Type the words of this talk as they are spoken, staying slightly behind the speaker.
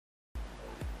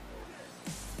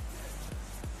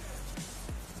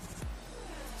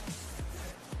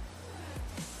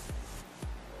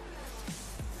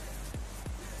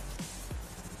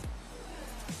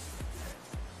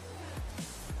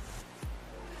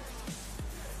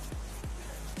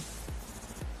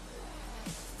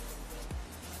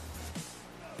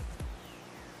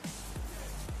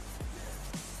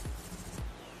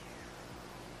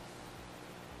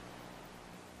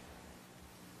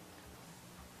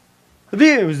The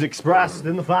views expressed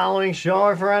in the following show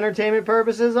are for entertainment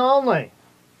purposes only.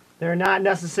 They're not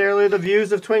necessarily the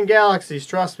views of Twin Galaxies.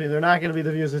 Trust me, they're not going to be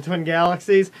the views of Twin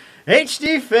Galaxies.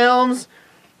 HD Films,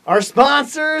 our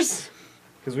sponsors,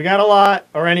 because we got a lot,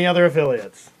 or any other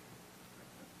affiliates.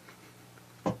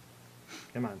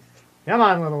 Come on. Come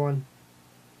on, little one.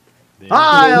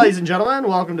 Hi, ladies and gentlemen.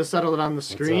 Welcome to Settle It on the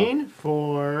Screen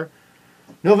for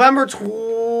November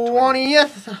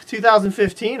 20th,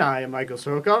 2015. I am Michael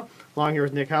Soroka, along here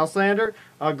with Nick Houselander.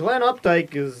 Glenn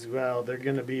Updike is, well, they're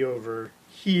going to be over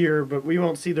here, but we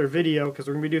won't see their video because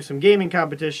we're going to be doing some gaming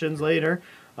competitions later.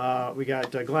 We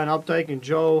got Glenn Updike and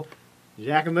Joe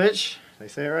Jakovich. Did I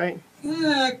say it right?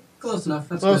 Yeah, close enough.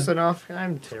 That's close good. enough.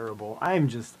 I'm terrible. I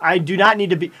do not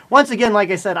need to be, once again, like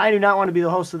I said, I do not want to be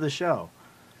the host of the show.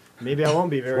 Maybe I won't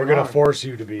be very We're going long. to force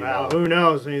you to be. Well, who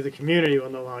knows? Maybe the community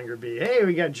will no longer be. Hey,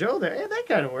 we got Joe there. Hey, that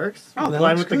kind of works. Oh, that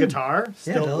Glenn looks with good. the guitar. Yeah,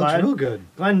 Still that Glenn. looks real good.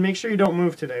 Glenn, make sure you don't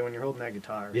move today when you're holding that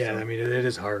guitar. Yeah, so. I mean, it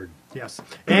is hard. Yes.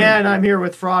 And I'm here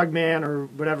with Frogman, or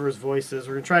whatever his voice is.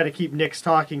 We're going to try to keep Nick's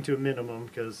talking to a minimum,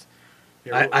 because...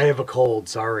 I have a cold,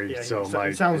 sorry. Yeah, so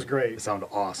it sounds great. It sounds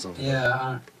awesome.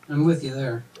 Yeah, I'm with you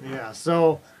there. Yeah,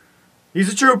 so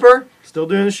he's a trooper, still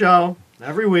doing the show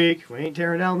every week. We ain't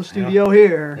tearing down the studio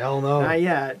here. Hell no. Not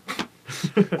yet.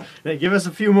 They give us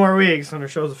a few more weeks when our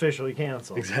show's officially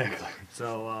canceled. Exactly.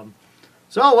 So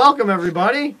welcome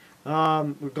everybody.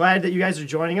 We're glad that you guys are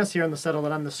joining us here on the Settle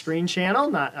It on the Screen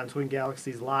channel, not on Twin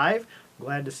Galaxies Live.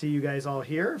 Glad to see you guys all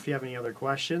here. If you have any other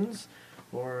questions,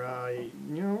 or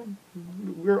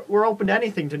we're open to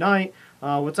anything tonight.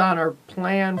 What's on our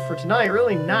plan for tonight?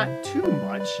 Really, not too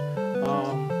much.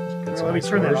 Let me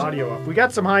turn that audio up. We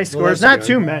got some high scores, not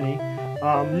too many.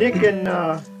 Nick and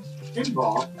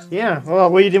Pinball. yeah. Well,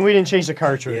 we didn't change the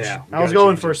cartridge. Yeah, I was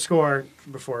going for a score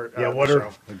before. Yeah, the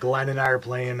show. Glenn and I are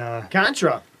playing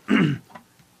Contra.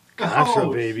 Contra,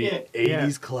 Oh, baby. shit.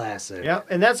 80s classic. Yep,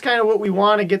 and that's kind of what we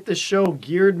want to get this show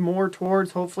geared more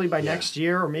towards, hopefully by next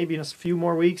year or maybe in a few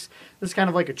more weeks. This is kind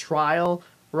of like a trial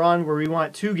run where we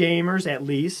want 2 gamers at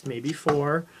least, maybe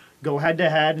 4, go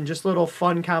head-to-head and just little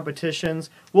fun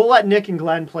competitions. We'll let Nick and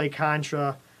Glenn play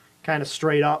Contra kind of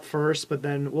straight up first, but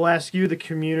then we'll ask you, the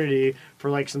community,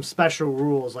 for like some special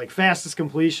rules, like fastest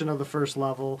completion of the first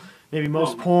level, maybe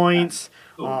most points.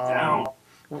 Go down.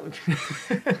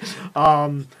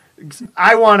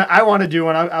 I want to do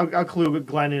one. I'll clue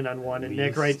Glenn in on one and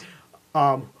Nick, right?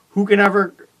 Who can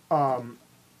ever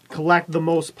collect the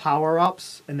most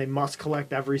power-ups, and they must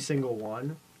collect every single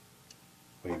one.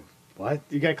 Wait, what?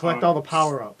 You got to collect all the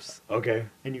power-ups, Okay.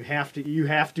 and you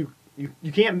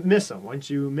can't miss them. Once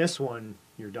you miss one,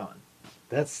 you're done.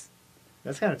 That's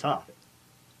kind of tough.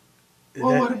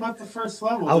 Well, that- what about the first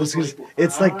level? I was just,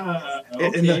 it's like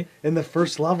okay. in the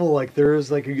first level, like there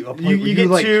is like a point You where get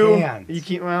like 2. can't. You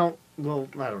can't. Well,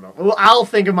 I don't know. Well, I'll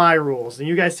think of my rules, and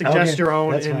you guys suggest Okay, your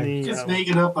own that's in fine. the. Just make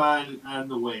it up on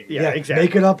the way. Yeah, exactly.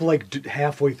 Make it up like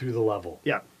halfway through the level.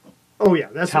 Yeah. Oh yeah,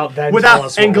 that's Tell us what without.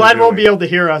 we're And Glenn won't doing. be able to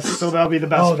hear us, so that'll be the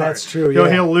best. Oh, part. that's true,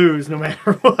 He'll yeah. lose no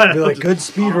matter what. Be like, good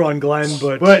speed run, Glenn,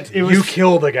 but it was- you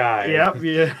kill the guy. Yep.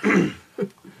 Yeah.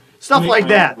 Stuff Make like my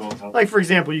that. own rules. Like for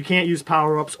example, you can't use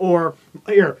power ups, or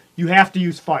here you have to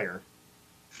use fire.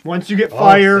 Once you get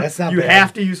fire, that's not you bad.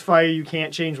 have to use fire. You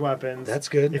can't change weapons. That's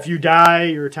good. If you die,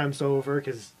 your attempt's over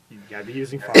because you gotta be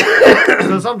using fire.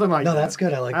 So something like No, that. that's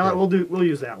good. I like that. We'll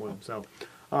use that one. So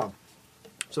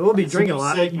we'll be It's drinking a new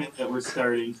lot. segment that we're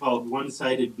starting called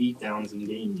One-Sided Beatdowns in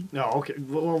Gaming. No, okay.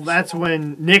 Well, that's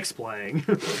when Nick's playing,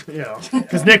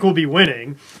 because Nick will be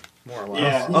winning, more or less.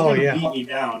 Yeah, he's Oh, gonna yeah. beat me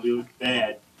down. It was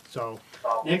bad. So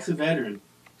Nick's a veteran.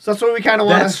 that's what we kind of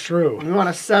want That's to. true. We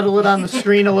want to settle it on the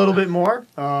screen a little bit more.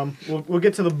 We'll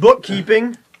get to the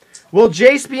bookkeeping. Will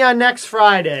Jace be on next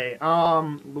Friday?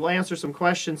 We'll answer some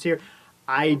questions here.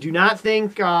 I do not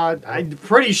think. I'm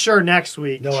pretty sure next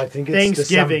week. No, I think it's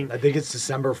Thanksgiving. I think it's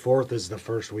December 4th is the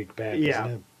first week back. Yeah.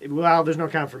 Isn't it? Well, there's no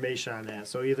confirmation on that.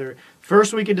 So either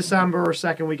first week of December or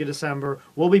second week of December.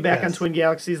 We'll be back on Yes. Twin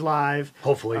Galaxies Live.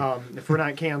 Hopefully. If we're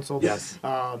not canceled. Yes.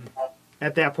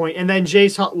 At that point. And then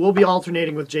Jace Hall, we'll be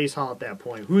alternating with Jace Hall at that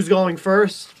point. Who's going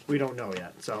first? We don't know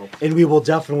yet. So And we will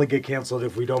definitely get canceled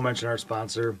if we don't mention our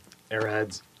sponsor,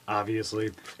 Airheads, obviously.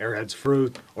 Airheads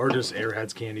Fruit, or just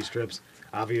Airheads Candy Strips.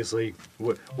 Obviously.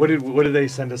 What did they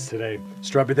send us today?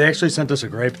 Strawberry. They actually sent us a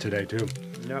grape today, too.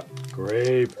 no.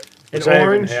 Grape. An Which I haven't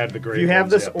orange. had the grape If you have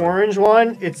ones this yet, but- orange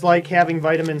one, it's like having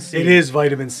vitamin C. It is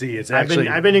vitamin C. It's actually.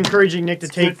 I've been encouraging Nick to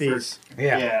It's take good for- these.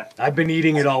 Yeah. Yeah. I've been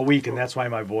eating it all week, and that's why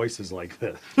my voice is like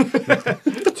this.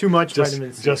 Too much Just,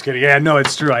 vitamin C. just kidding. Yeah, no,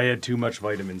 it's true. I had too much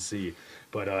vitamin C.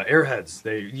 But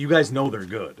Airheads, you guys know they're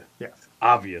good. Yeah.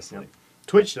 Obviously.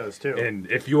 Twitch does too. And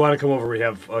if you want to come over, we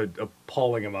have an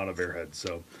appalling amount of airheads,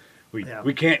 so Yeah.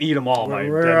 we can't eat them all. My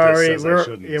we're dentist already, says I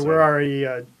shouldn't. so. we're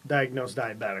already diagnosed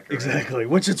diabetic. Already. Exactly,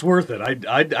 which it's worth it. I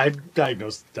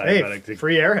diagnosed Hey, diabetic.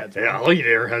 free airheads. Yeah, I'll eat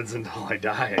airheads until I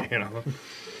die. You know.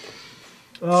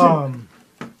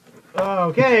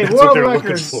 Okay, That's world what they're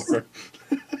records. looking for.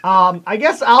 I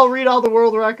guess I'll read all the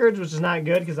world records, which is not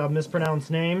good because I'll mispronounce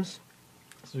names.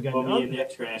 So we got. Well, me and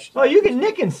Nick trashed. Oh, you can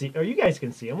Nick can see, or you guys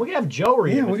can see them. We can have Joe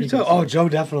read Yeah, them. what are if you he can talking? Oh, see Joe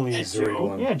definitely needs That's to read Joe.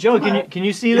 one. them. Yeah, Joe, can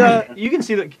you see the? You can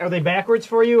see the. Are they backwards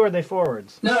for you or are they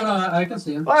forwards? No, I can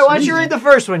see him. All right, why don't you read the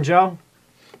first one, Joe?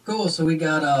 Cool. So we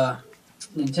got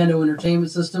Nintendo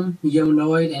Entertainment System,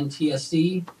 Yonoid, and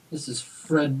TSD. This is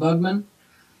Fred Bugman.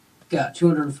 Got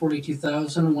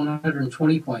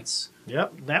 242,120 points.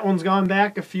 Yep, that one's gone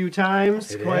back a few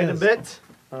times, It quite a has. bit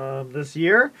this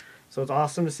year. So it's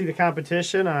awesome to see the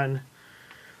competition on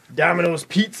Domino's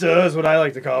Pizza, is what I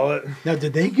like to call it. Now,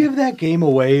 did they give that game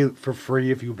away for free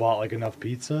if you bought like enough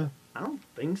pizza? I don't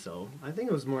think so. I think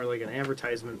it was more like an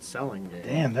advertisement selling game.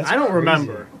 Damn, that's I don't crazy.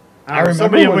 remember. I remember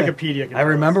Somebody on when it- Wikipedia can I tell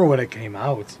us. remember when it came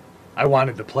out. I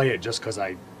wanted to play it just because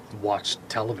I watched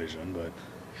television, but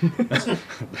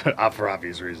for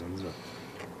obvious reasons.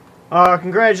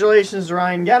 Congratulations to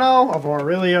Ryan Geno of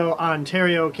Aurelio,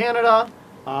 Ontario, Canada.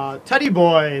 Teddy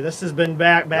Boy, this has been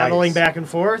battling Nice. back and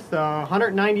forth.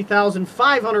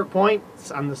 190,500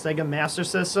 points on the Sega Master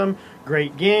System.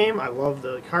 Great game. I love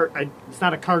the card. It's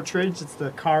not a cartridge, it's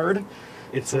the card.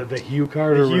 It's the Hue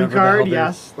card The or Hue whatever the card, hell they-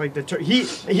 yes. Like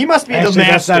he must be Actually, the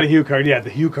master. that's not a Hue card. Yeah, the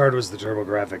Hue card was the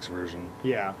TurboGrafx version.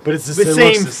 Yeah, But it's the the it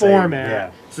same looks the format.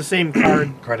 Yeah, It's the same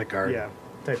card. credit card. Yeah,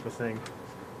 type of thing.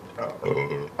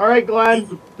 All right,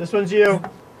 Glenn, this one's you.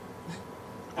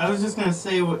 I was just gonna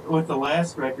say with the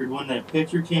last record, when that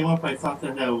picture came up, I thought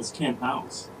that was Ken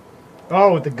House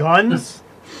Oh, with the guns.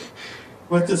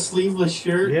 with the sleeveless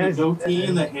shirt, Yeah, the goatee,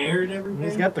 and the hair and everything.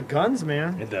 He's got the guns,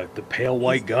 man. And the pale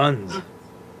white guns.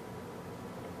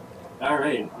 All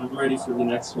right, I'm ready for the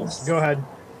next one. Go ahead.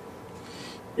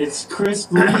 It's Chris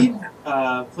Gleed,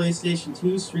 PlayStation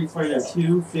 2, Street Fighter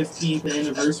 2, 15th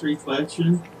Anniversary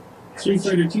Collection, Street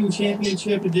Fighter 2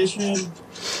 Championship Edition,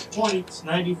 points,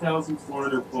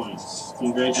 90,400 points.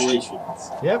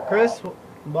 Congratulations. Yep, Chris,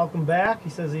 welcome back.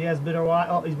 He says he has been a while.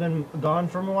 Oh, he's been gone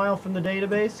from a while from the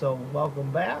database, so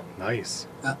welcome back. Nice.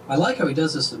 I like how he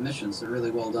does his submissions. They're really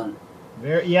well done.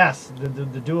 Yes, the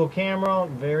dual camera,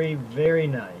 very, very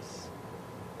nice.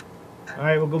 All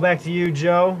right, we'll go back to you,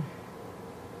 Joe.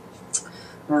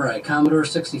 All right, Commodore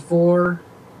 64,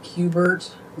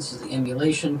 Qbert. This is the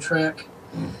emulation track.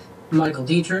 Michael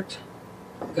Dietrich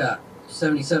got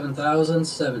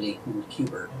 77,070 in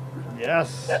Qbert.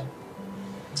 Yes,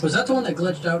 Was that the one that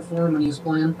glitched out for him when he was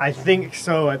playing? I think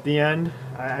so. At the end,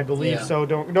 I believe Yeah. so.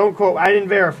 Don't quote. I didn't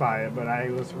verify it, but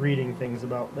I was reading things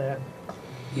about that.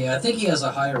 Yeah, I think he has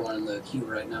a higher one in the queue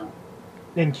right now.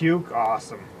 In Q,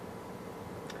 awesome.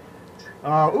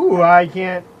 I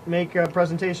can't make a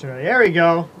presentation. There we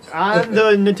go. On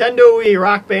the Nintendo Wii,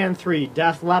 Rock Band 3,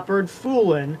 Def Leppard,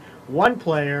 Foolin', one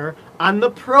player on the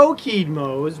Pro Keyed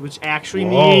modes, which actually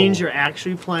Whoa. means you're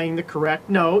actually playing the correct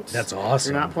notes. That's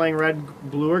awesome. You're not playing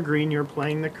red, blue, or green. You're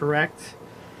playing the correct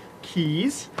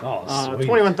keys. Oh, sweet.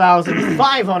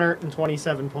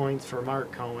 21,527 points for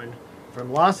Mark Cohen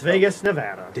from Las Vegas,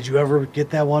 Nevada. Did you ever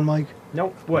get that one, Mike?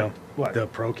 Nope. What? No. What? The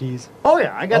Pro Keys? Oh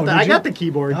yeah, I got Oh, the did I you? got the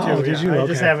keyboard too. Oh, did yeah. you? I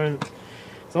just Okay. haven't.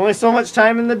 It's only so much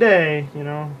time in the day, you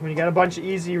know. When you got a bunch of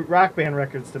easy Rock Band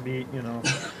records to beat, you know,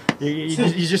 you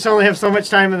just only have so much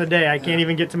time in the day. I can't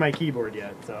even get to my keyboard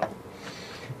yet. So.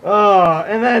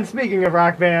 And then speaking of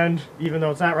Rock Band, even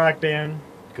though it's not Rock Band,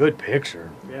 Good picture.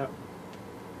 yeah.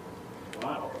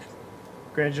 Wow.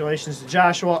 Congratulations to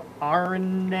Joshua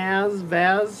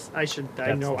Arnaz-Vaz. I That's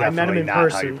know. I met him definitely in not how you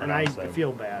person, and I pronounce that.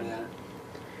 feel bad. Yeah.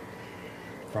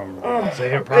 From say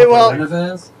it hey, properly. well-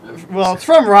 Renevez? Well, it's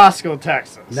from Roscoe,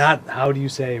 Texas. Not how do you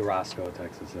say Roscoe,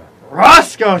 Texas?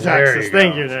 Roscoe, There Texas. you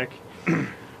Thank go. you, Nick.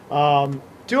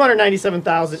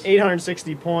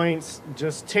 297,860 points,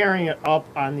 just tearing it up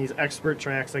on these expert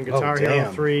tracks on Guitar Hero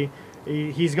damn. 3.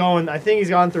 He's going. I think he's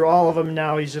gone through all of them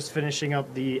now. He's just finishing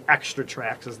up the extra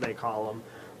tracks, as they call them.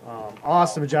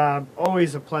 Awesome job.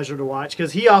 Always a pleasure to watch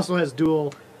because he also has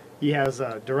dual. He has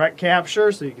direct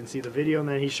capture, so you can see the video, and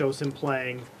then he shows him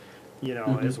playing,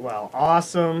 as well.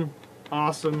 Awesome.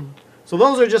 So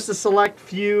those are just a select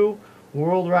few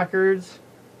world records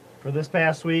for this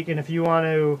past week. And if you want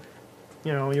to,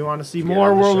 you want to see Get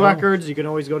more on the world show. records, you can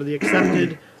always go to the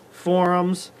accepted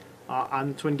forums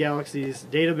on Twin Galaxies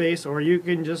database, or you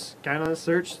can just kind of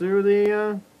search through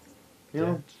the You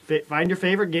know, find your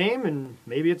favorite game, and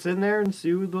maybe it's in there, and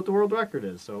see what the world record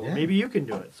is. So maybe you can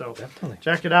do it. So Definitely.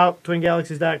 check it out,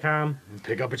 twingalaxies.com.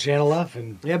 Pick up a Channel F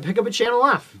and Pick up a Channel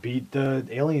F. beat the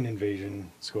alien invasion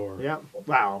score. Yeah.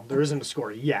 Wow, there isn't a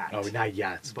score yet. Oh, not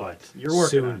yet, but you're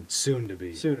working on it. Soon to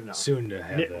be. Soon enough. Soon to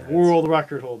have that. World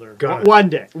record holder. Got it. One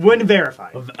day. When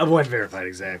verified. Of when verified,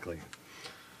 exactly.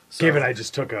 So, Given I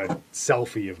just took a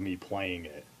selfie of me playing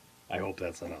it, I hope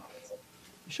that's enough.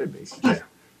 It should be. Yeah.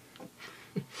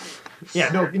 Yeah,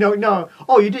 no.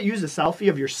 Oh, you did use a selfie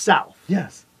of yourself.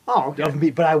 Yes. Oh, okay. Of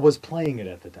me, but I was playing it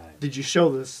at the time. Did you show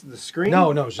the screen?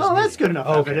 No, it's just Oh, me. that's good enough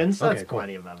Okay. evidence. Okay, That's cool.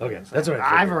 plenty of evidence. Okay, that's what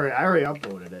I figured. I already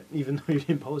uploaded it, even though you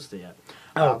didn't post it yet.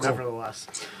 Oh, cool. Nevertheless.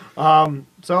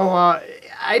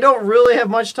 I don't really have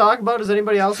much to talk about. Does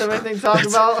anybody else have anything to talk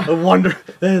about? I wonder.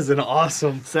 That is an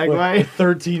awesome Segue.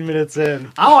 13 minutes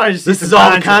in. I want to see This is some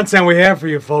all the Contra. content we have for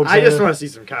you, folks. I just want to see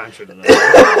some Contra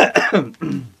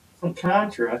tonight. From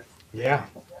Contra. Yeah.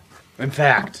 In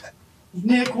fact.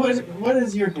 Nick, what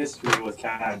is your history with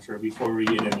Contra before we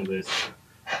get into this?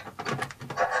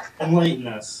 Enlighten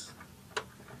us.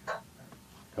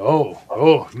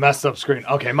 Oh, messed up screen.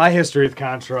 Okay, my history with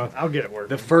Contra. I'll get it working.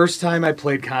 The first time I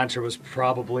played Contra was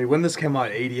probably, when this came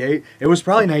out, 88. It was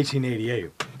probably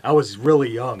 1988. I was really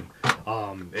young.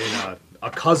 And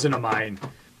a cousin of mine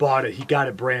bought it. He got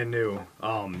it brand new.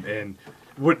 And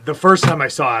the first time I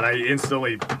saw it, I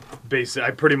instantly,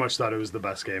 I pretty much thought it was the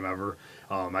best game ever.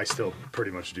 I still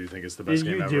pretty much do think it's the best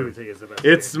game ever. You do think it's the best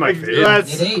It's game. my favorite.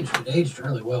 It aged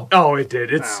really well. Oh, it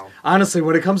did. It's Wow. honestly,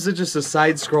 when it comes to just a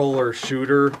side scroller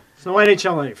shooter, So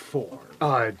NHL 94.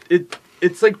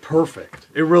 it's like perfect.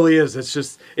 It really is.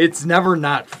 It's never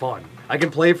not fun. I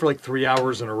can play it for like 3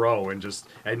 hours in a row and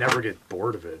I never get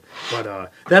bored of it.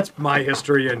 But that's my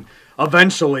history, and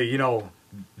eventually,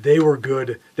 they were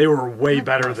good. They were way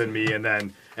better than me, and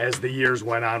then as the years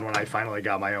went on, when I finally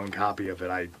got my own copy of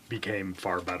it, I became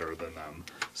far better than them.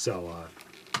 So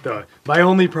my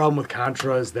only problem with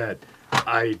Contra is that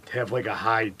I have like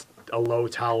a low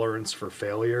tolerance for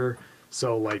failure.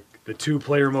 So like the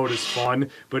 2-player mode is fun,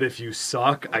 but if you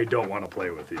suck, I don't want to play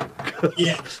with you.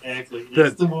 Yeah, exactly.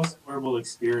 It's the most horrible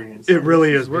experience. It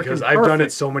really is, working because I've done it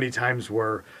perfect. so many times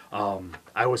where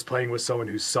I was playing with someone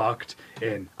who sucked,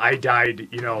 and I died,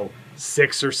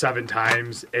 6 or 7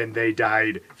 times, and they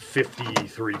died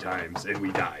 53 times, and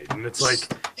we died. And it's like,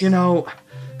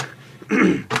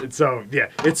 so yeah,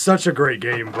 it's such a great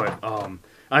game, but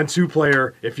on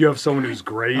 2-player, if you have someone who's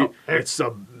great, it's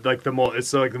like one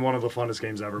of the funnest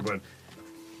games ever. But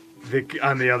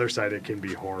on the other side, it can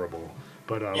be horrible.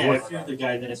 But if you're the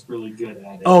guy that's really good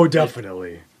at it. oh,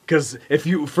 definitely. Because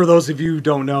for those of you who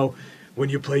don't know, when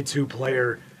you play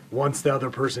 2-player, once the other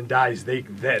person dies,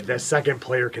 the second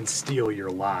player can steal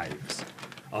your lives,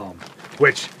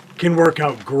 which can work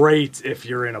out great if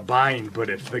you're in a bind. But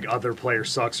if the other player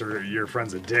sucks or your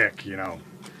friend's a dick,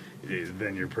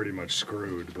 then you're pretty much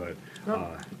screwed. But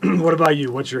what about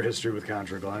you? What's your history with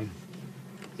Contra, Glenn?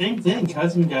 Same thing.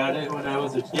 Cousin got it when I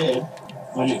was a kid,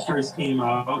 when it first came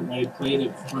out, and I played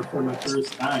it for my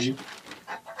first time.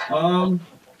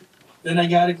 Then I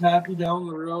got a copy down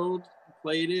the road,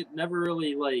 played it, never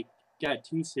really got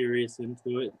too serious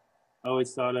into it. I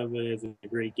always thought of it as a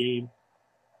great game.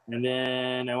 And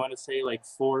then I want to say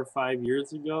 4 or 5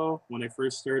 years ago, when I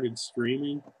first started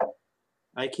streaming,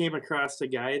 I came across a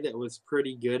guy that was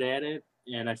pretty good at it,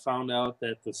 and I found out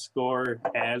that the score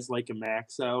has a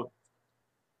max out,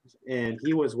 and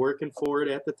he was working for it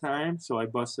at the time, so I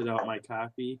busted out my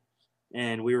copy,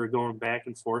 and we were going back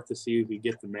and forth to see if we could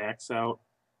get the max out.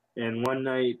 And one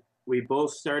night, we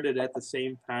both started at the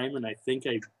same time, and I think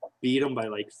I beat him by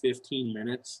 15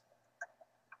 minutes.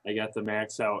 I got the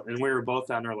max out, and we were both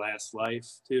on our last life,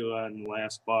 too, on the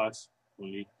last boss,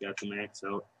 when we got the max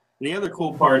out. And the other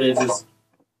cool part is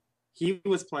he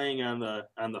was playing on the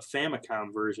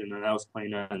Famicom version, and I was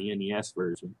playing on the NES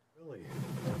version. Really?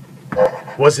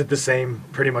 Was it the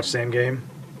pretty much same game?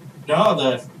 No,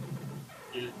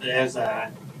 it has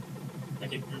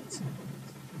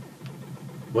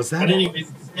Was that? But anyways,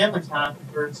 the Famicom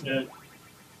version,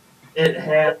 it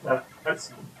had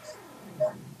cutscenes.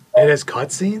 It has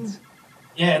cutscenes?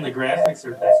 Yeah, and the graphics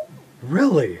are different.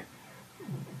 Really?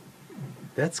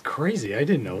 That's crazy. I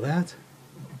didn't know that.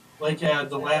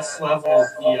 The last level,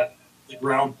 the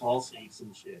ground pulsates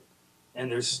and shit. And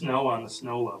there's snow on the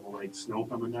snow level, snow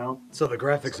coming down. So the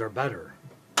graphics are better.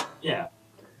 Yeah.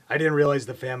 I didn't realize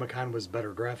the Famicom was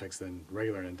better graphics than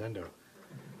regular Nintendo.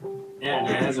 Yeah, and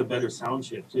it has a better sound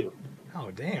chip, too.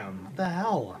 Oh, damn. What the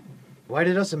hell? Why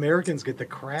did us Americans get the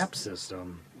crap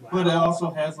system? Wow. But it also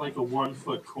has like a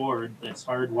 1-foot cord that's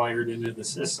hardwired into the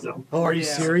system. Oh, are you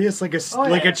Yeah. serious? Like a Oh,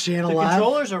 like yeah. a channel The F?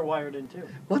 controllers are wired in too.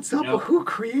 What's up? Yep. Who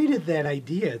created that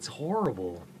idea? It's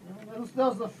horrible. That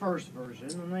was the first version,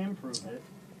 and they improved it.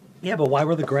 Yeah, but why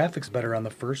were the graphics better on the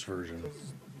first version?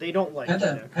 They don't like Had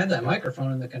it. that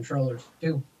microphone in the controllers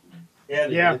too. Yeah.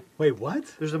 Yeah. Wait,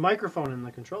 what? There's a microphone in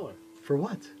the controller. For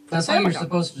what? That's how you're Famicom.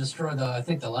 supposed to destroy I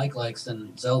think the likes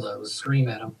in Zelda was scream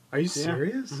at them. Are you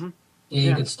serious? Mhm. Yeah, you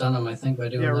Yeah. could stun them, I think, by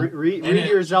doing Yeah, that. read And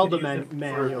your it- Zelda you can use it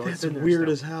manual. That's It's in there weird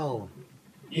still. as hell.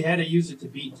 You had to use it to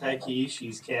beat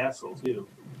Takeishi's castle too.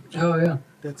 Oh yeah.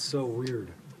 That's so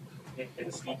weird. You had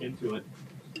to sneak into it.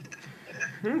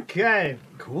 Okay.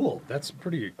 Cool. That's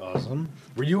pretty awesome.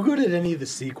 Were you good at any of the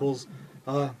sequels,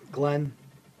 Glenn?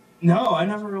 No, I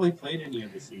never really played any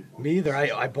of the sequels. Me either.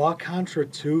 I bought Contra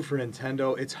 2 for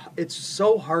Nintendo. It's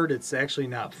so hard. It's actually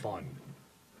not fun.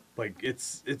 Like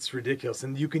it's ridiculous.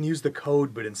 And you can use the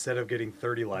code, but instead of getting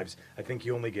 30 lives, I think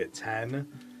you only get 10.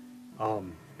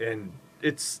 And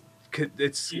it's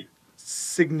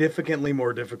significantly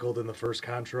more difficult than the first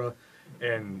Contra.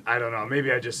 And I don't know,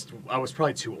 maybe I was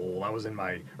probably too old. I was in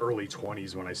my early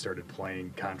 20s when I started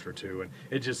playing Contra 2, and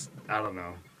it just, I don't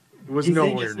know. It was You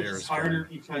think nowhere near it's as harder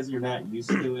fun. because you're not used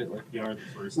to it like you are the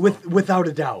first one. Without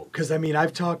a doubt, because I mean,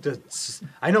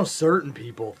 I know certain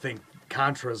people think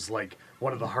Contra's like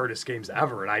one of the hardest games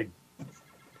ever, and I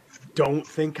don't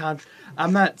think Contra.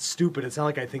 I'm not stupid. It's not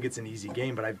like I think it's an easy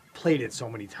game, but I've played it so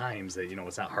many times that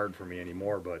it's not hard for me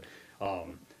anymore. But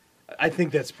I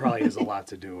think that's probably has a lot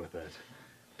to do with it.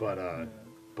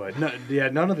 But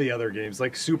none of the other games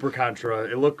like Super Contra.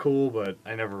 It looked cool, but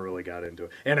I never really got into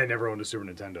it, and I never owned a Super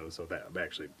Nintendo, so that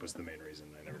actually was the main reason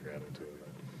I never got into it.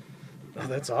 Oh,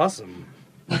 that's awesome.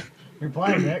 You're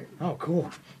playing, Nick. Oh,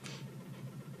 cool.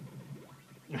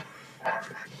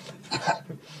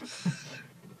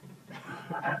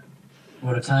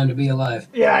 What a time to be alive.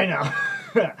 Yeah, I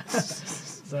know.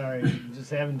 Sorry, just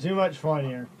having too much fun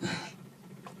here.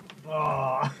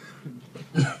 Oh.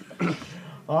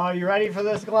 Oh, you ready for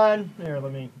this, Glenn? Here,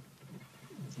 let me.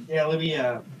 Yeah, let me.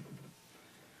 And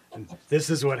this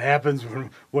is what happens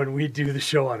when we do the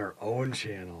show on our own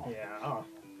channel. Yeah. Oh.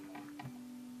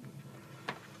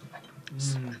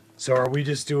 So are we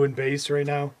just doing bass right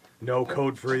now? No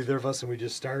code for either of us, and we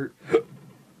just start?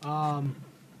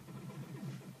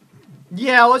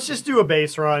 Yeah, let's just do a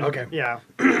base run. Okay. Yeah.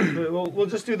 we'll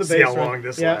just do the See base how run. long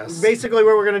this yeah, lasts. Basically,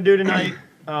 what we're gonna do tonight,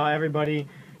 everybody,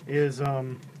 is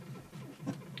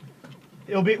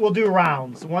we'll do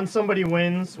rounds. Once somebody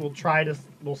wins,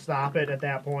 we'll stop it at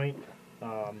that point.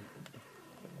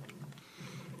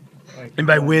 And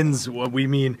by wins, what we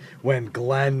mean when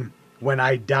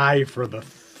I die for the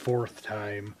 4th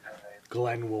time,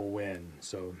 Glenn will win.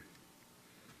 So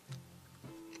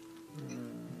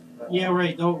Yeah,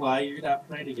 right. Don't lie. You're not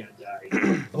planning on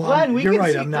dying. Glenn, we you're can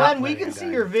right, see. I'm not Glenn, we planning can on see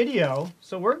dying. your video,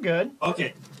 so we're good.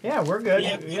 Okay. Yeah, we're good.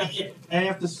 Yeah, Yeah. I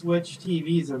have to switch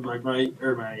TVs on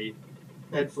my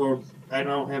headphones. I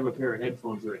don't have a pair of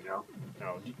headphones right now,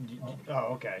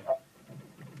 Oh, okay.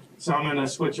 so I'm gonna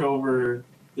switch over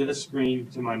this screen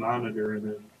to my monitor and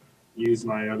then use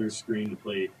my other screen to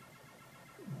play.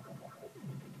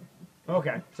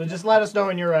 Okay. So just let us know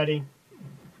when you're ready.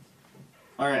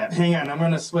 All right, hang on. I'm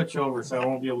gonna switch over, so I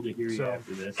won't be able to hear you So-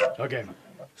 after this. okay.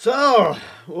 So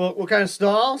we'll kind of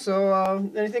stall.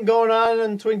 So anything going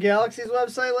on Twin Galaxy's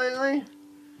website lately?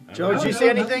 Joe, did you see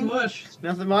anything? Nothing much.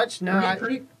 Nothing much. No,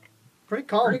 Pretty pretty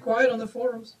calm. pretty quiet on the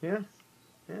forums.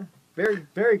 Very,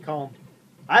 very calm.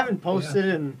 I haven't posted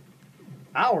in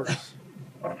hours.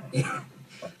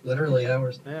 Literally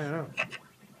hours. Yeah, I know.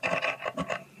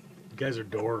 You guys are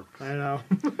dorks. I know.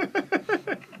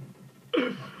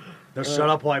 Now shut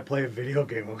up while I play a video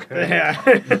game, okay? Yeah.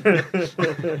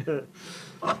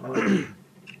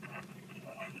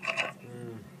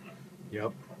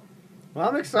 Yep. Well,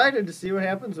 I'm excited to see what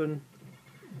happens when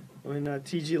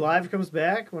TG Live comes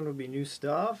back. When there'll be new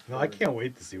stuff. No, I can't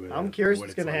wait to see what I'm curious what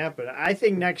what's it's going to like. happen. I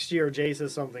think next year Jace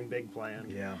has something big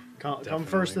planned. Yeah. Come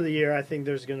first of the year, I think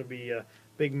there's going to be a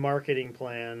big marketing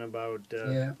plan about.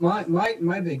 Yeah.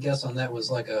 My big guess on that was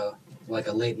like a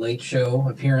late show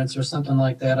appearance or something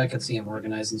like that. I could see him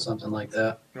organizing something like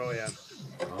that. Oh yeah,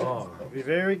 Oh, it'd be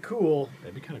very cool.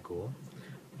 that'd be kind of cool.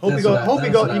 Hope That's he go. what I- Hope he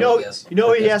that's go. what I You know. would guess. You know.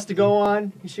 What he Okay. has to go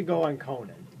on. He should go on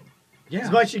Conan. Yeah.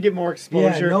 As much as you get more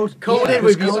exposure. no- Conan Yeah,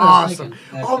 would be that's what I was awesome.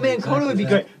 thinking, Oh man, actually, Conan would be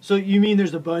exactly great. So you mean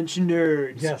there's a bunch of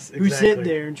nerds Yes, who sit exactly.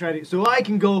 there and try to. So I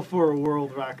can go for a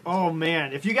world rock. Oh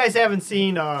man, if you guys haven't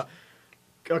seen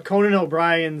Conan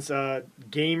O'Brien's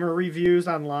gamer reviews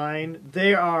online,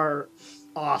 they are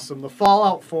awesome. The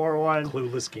Fallout 4 one.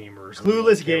 Clueless Gamers.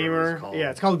 Clueless Gamer. Yeah,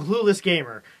 it's called Clueless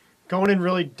Gamer. Conan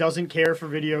really doesn't care for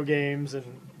video games, and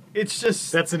it's just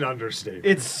That's an understatement.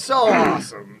 it's so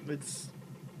awesome.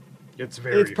 It's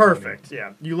very It's perfect.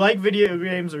 Yeah, you like video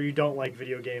games or you don't like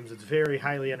video games. It's very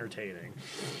highly entertaining.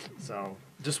 So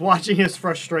just watching his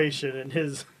frustration and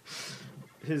his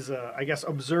I guess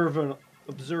observant.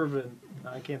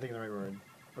 I can't think of the right word.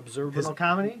 Observational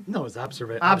comedy. No, it's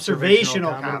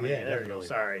Observational comedy. Yeah, There you go. definitely.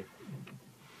 Sorry.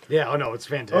 Yeah, oh no, it's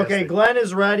fantastic. Okay, Glenn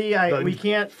is ready. We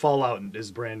can't. Fallout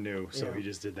is brand new, so Yeah. he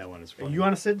just did that one. It's fun. You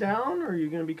want to sit down, or are you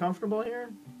going to be comfortable here?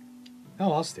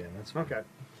 Oh, I'll stand. That's fine.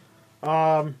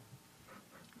 Okay.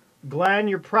 Glenn,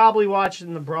 you're probably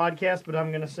watching the broadcast, but I'm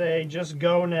going to say just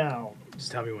go now.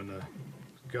 Just tell me when to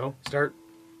go. Start.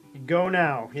 Go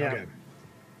now. Yeah. Okay.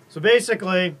 So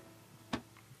basically,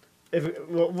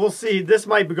 we'll see. This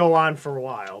might go on for a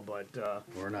while, but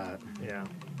Or not. yeah.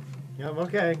 Yep.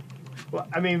 Okay. Well,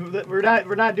 I mean, we're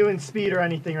not doing speed or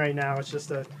anything right now. It's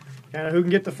just a kind of who can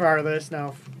get the farthest.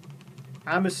 Now,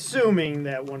 I'm assuming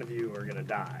that one of you are gonna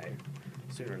die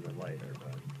sooner than later.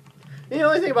 But the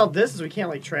only thing about this is we can't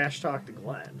like trash talk to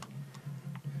Glenn.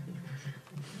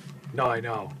 No, I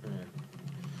know.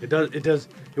 It does.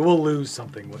 It will lose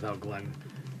something without Glenn.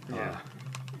 Yeah.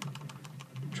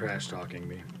 Trash talking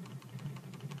me.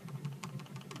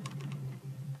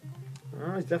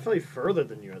 Oh, he's definitely further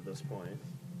than you at this point.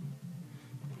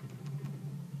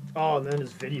 Oh, and then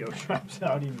his video drops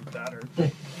out even better.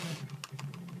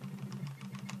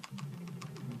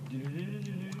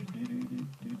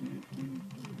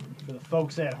 For the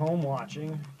folks at home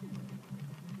watching.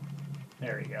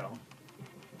 There you go.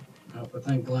 Oh, but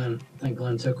thank Glenn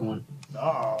took one.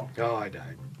 Oh. Oh, I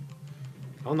died.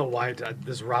 I don't know why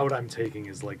this route I'm taking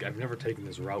is like I've never taken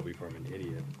this route before. I'm an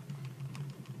idiot.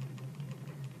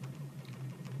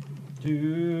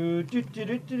 Do, do, do,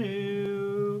 do, do,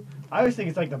 do. I always think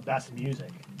it's like the best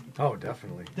music. Oh,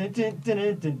 definitely. Dun, dun, dun,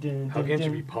 dun, dun, dun, How can't you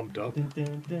dun, be pumped up? dun,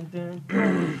 dun, dun,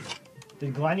 dun.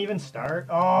 Did Glenn even start?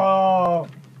 Oh,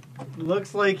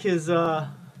 looks like his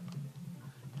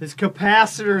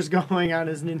capacitor's going on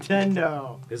his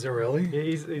Nintendo. Is it really?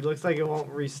 He looks like it won't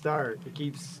restart. It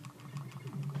keeps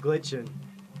glitching.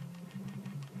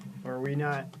 Or are we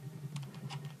not?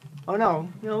 Oh no,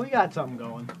 we got something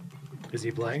going. Is he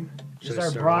playing? It's Should I our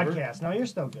start broadcast. No, you're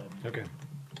still good. over? Okay.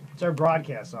 It's our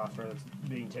broadcast software that's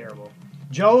being terrible.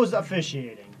 Joe's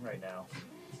officiating right now.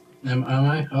 Am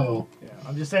I? Uh-oh. Yeah,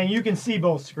 I'm just saying you can see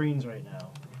both screens right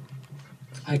now.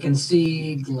 I can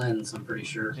see Glenn's, I'm pretty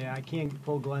sure. Yeah, I can't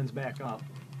pull Glenn's back up.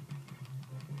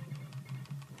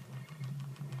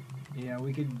 Yeah,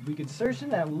 we could search in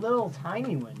that little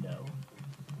tiny window.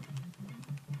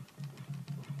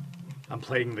 I'm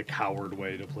playing the coward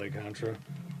way to play Contra.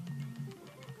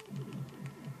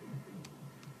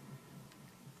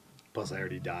 Plus, I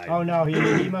already died. Oh no,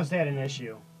 he must have had an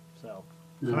issue. So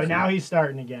Okay. now he's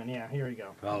starting again. Yeah, here we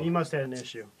go. Oh. He must have had an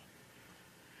issue.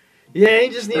 Yeah, he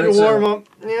just needed Alright, a so- warm up.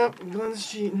 Yep, Glenn's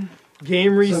cheating.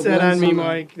 Game reset on Glenn's me, the-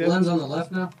 Mike. Glenn's on the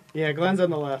left now? Yeah, Glenn's on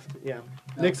the left. Yeah,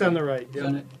 Nick's Okay. on the right. So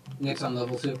Yep. Nick's on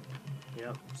level 2.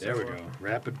 Yep. There we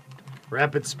go.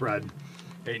 Rapid spread.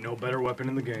 Ain't no better weapon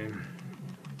in the game.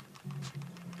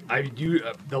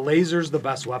 The laser's the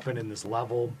best weapon in this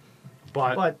level,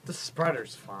 But the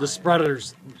spreader's fine. the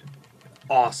spreader's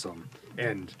awesome.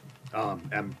 And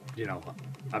I'm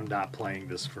not playing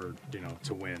this for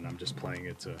to win. I'm just playing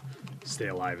it to stay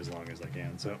alive as long as I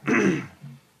can. So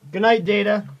Good night,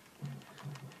 Data.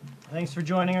 Thanks for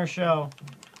joining our show.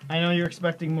 I know you're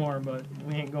expecting more, but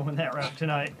we ain't going that route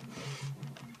tonight.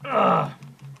 Ugh.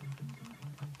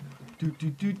 Do, do,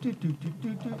 do, do, do, do, do,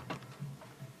 do.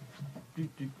 Do,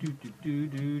 do, do, do, do,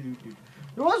 do, do, do.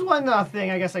 There was one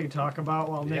thing I guess I could talk about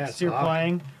while Nick's here talk.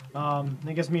 playing.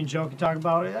 I guess me and Joe can talk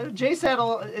about it. Jace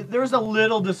had there was a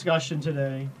little discussion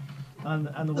today on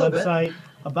the Little bit. website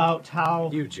about how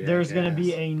You there's going to be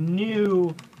jackass. a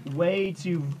new way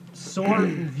to sort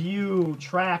and view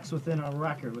tracks within a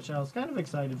record, which I was kind of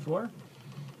excited for.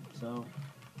 So,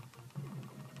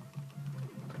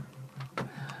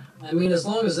 I mean, as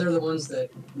long as they're the ones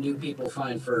that new people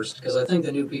find first, because I think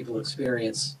the new people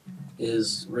experience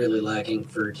is really lacking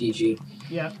for TG.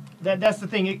 yeah, that's the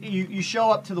thing. You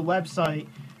show up to the website,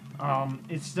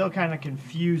 it's still kind of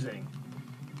confusing.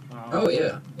 Oh,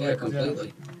 yeah. Yeah,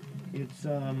 completely. It's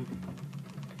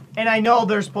and I know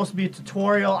there's supposed to be a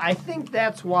tutorial. I think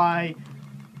that's why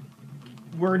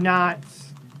we're not.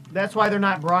 That's why they're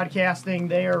not broadcasting.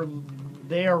 They are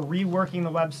reworking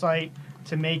the website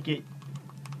to make it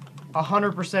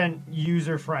 100%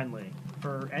 user friendly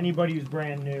for anybody who's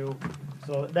brand new.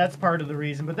 So that's part of the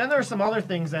reason. But then there are some other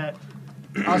things that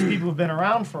us people who've been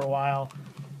around for a while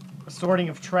sorting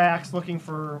of tracks, looking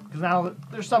for, because now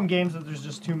there's some games that there's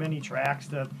just too many tracks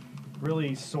to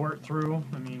really sort through.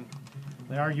 I mean,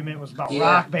 the argument was about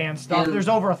Rock Band stuff. And, there's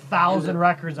over 1,000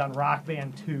 records on Rock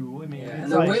Band 2. I mean, yeah, it's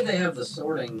and the like, way they have the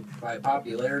sorting by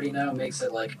popularity now makes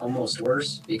it like almost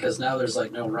worse because now there's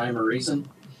like no rhyme or reason.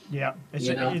 yeah, it's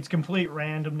You know? it's complete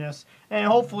randomness, and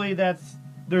hopefully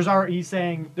he's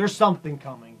saying there's something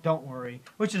coming. Don't worry,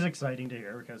 which is exciting to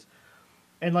hear because,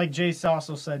 and like Jace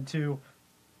also said too,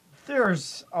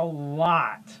 there's a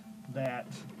lot that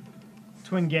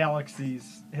Twin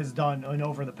Galaxies has done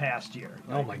over the past year.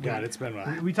 Oh my God, it's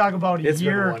been We talk about it's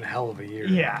year. been one hell of a year.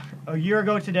 Yeah, a year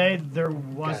ago today, there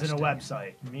wasn't a Gosh dang.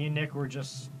 website. Me and Nick were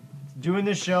just doing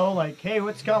this show like, hey,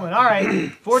 what's coming? All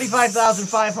right,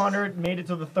 45,500, made it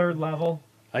to the 3rd level.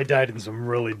 I died in some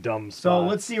really dumb spots. So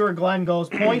let's see where Glenn goes.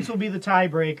 Points will be the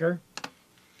tiebreaker.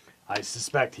 I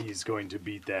suspect he's going to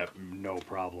beat that no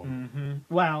problem.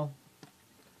 Well,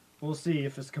 we'll see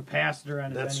if his capacitor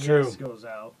on his That's NES true. goes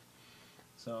out.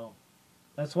 So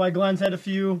that's why Glenn's had a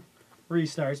few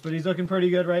restarts, but he's looking pretty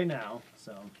good right now.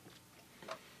 So.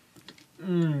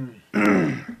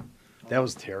 That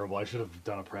was terrible. I should have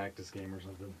done a practice game or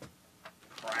something.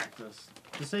 Practice.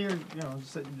 Just say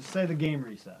just say the game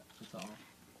reset. That's all.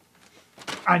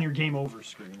 On your game over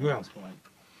screen Yeah. at this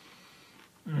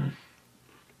point.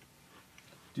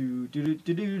 Do do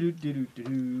do do do do do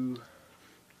do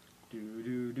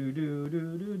do do do do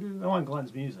do do do. I want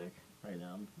Glenn's music right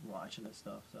now. I'm watching this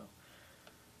stuff. So.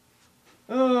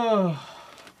 Oh,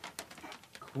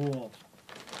 cool.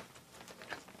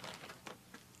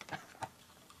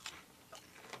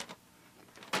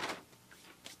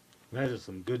 That is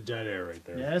some good dead air right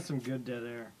there. Yeah, that's some good dead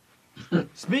air.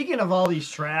 Speaking of all these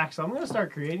tracks, I'm gonna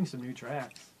start creating some new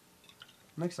tracks.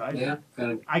 I'm excited. Yeah,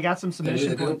 I got some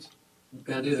submission points.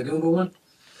 gonna do the Google one.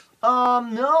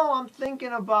 No, I'm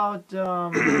thinking about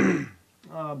what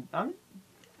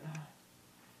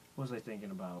was I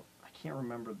thinking about? I can't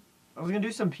remember. I was gonna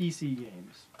do some PC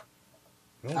games.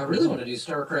 Oh, I really want to do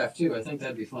StarCraft too. I think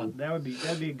that'd be fun. That'd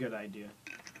be a good idea.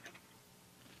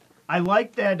 I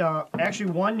like that.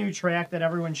 Actually, one new track that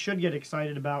everyone should get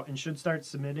excited about and should start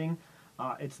submitting.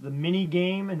 It's the mini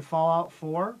game in Fallout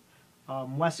 4.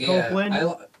 Wes Copeland.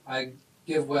 I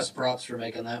give Wes props for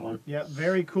making that one. Yeah,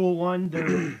 very cool one.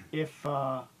 If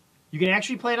you can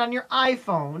actually play it on your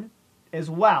iPhone as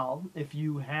well, if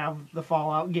you have the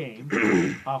Fallout game.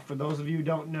 For those of you who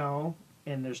don't know,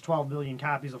 and there's 12 million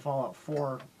copies of Fallout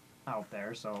 4 out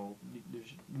there, so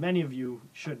many of you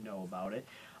should know about it.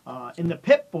 In the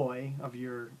Pip-Boy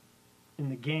in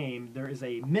the game, there is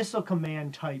a Missile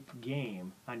Command type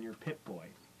game on your Pip-Boy.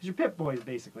 Your Pip-Boy is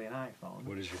basically an iPhone.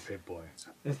 What is your Pip-Boy?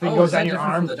 This thing Is goes that on your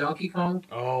different arm. from the Donkey Kong?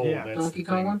 Oh, Yeah. that's Donkey the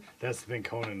Kong thing. one? That's the thing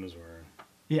Conan was wearing.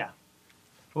 Yeah.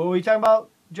 What were we talking about,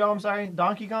 Joe? I'm sorry.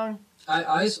 Donkey Kong?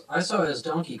 I saw his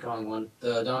Donkey Kong one,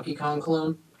 the Donkey Kong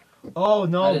clone. Oh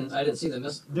no. I didn't see the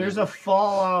miss. There's a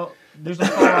Fallout.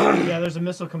 Yeah, there's a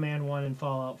Missile Command one in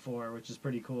Fallout 4, which is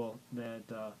pretty cool.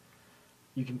 That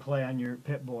you can play on your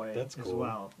Pip-Boy That's as cool.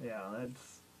 well. Yeah,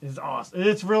 it's awesome.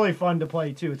 It's really fun to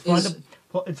play too.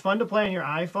 It's fun to play on your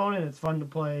iPhone, and it's fun to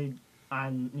play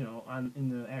on in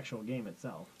the actual game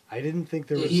itself. I didn't think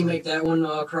there Did was. he make that one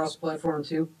cross-platform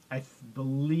too? I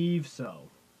believe so.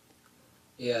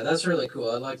 Yeah, that's really cool.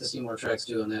 I'd like to see more tracks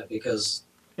doing that because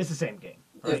It's the same game.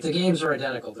 if Right? the games are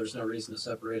identical, there's no reason to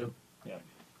separate them.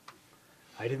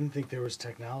 I didn't think there was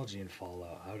technology in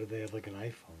Fallout. How did they have like an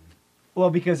iPhone?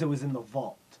 Well, because it was in the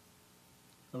vault,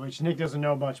 which Nick doesn't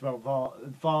know much about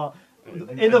vault.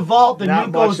 In the vault, the Not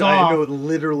nuke much, goes I know off.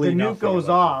 literally The nuke nothing goes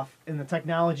about off, and the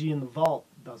technology in the vault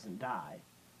doesn't die.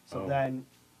 So Oh. then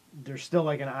there's still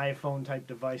like an iPhone type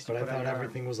device it. to But I put on thought your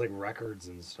everything was like records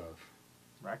and stuff.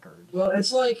 record. Well,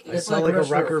 it's like I saw like a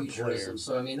record player. retrofuturism.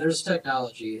 So I mean, there's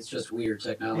technology. It's just weird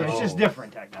technology. Yeah, it's just Oh.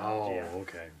 different Oh, technology. Yeah.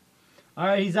 okay. All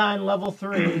right, he's on level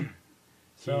 3.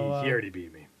 So he already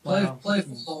beat me. Play Wow. Fallout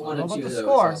 1 How and about 2 the though.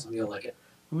 score? It's awesome. You'll like it.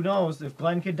 who knows if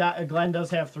Glenn could die? Glenn does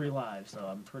have 3 lives, so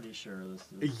I'm pretty sure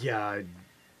Yeah,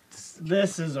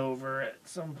 this is over at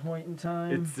some point in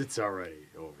time. it's already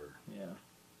over. Yeah.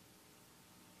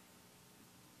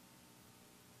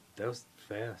 That was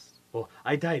fast. Well,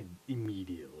 I died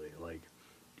immediately. Like,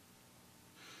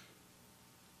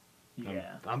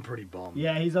 Yeah. I'm pretty bummed.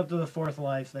 Yeah, he's up to the 4th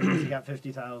life. That means he got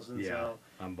 50,000. Yeah, So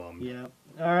I'm bummed. yeah.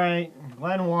 All right,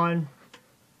 Glenn won.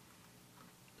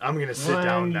 I'm gonna sit Glenn,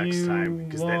 down next you time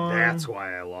because won. that's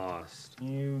why I lost.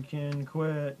 You can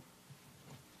quit.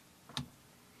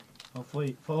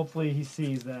 Hopefully he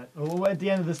sees that. Oh, at the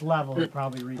end of this level, he'll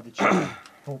probably read the chat.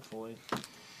 Hopefully.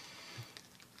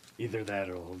 Either that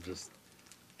or he'll just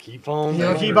keep on. He'll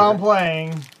going. keep on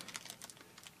playing.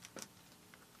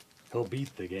 He'll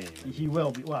beat the game. He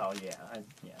will be. Well, yeah.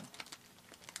 Yeah.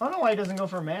 I don't know why he doesn't go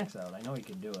for a max out. I know he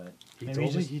could do it. He Maybe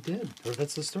told me just- he did. Or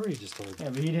that's the story he just told. Yeah,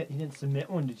 but he didn't submit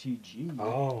one to GG.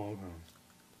 Oh, okay.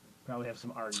 Probably have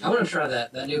some I want to argument. try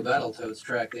that new Battletoads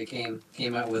track they came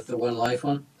out with, the One Life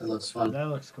one. It looks fun. That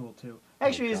looks cool too.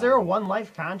 Actually, is there a One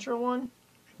Life Contra one?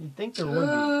 You'd think there would be.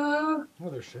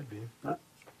 Well, there should be.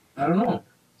 I don't know.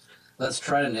 Let's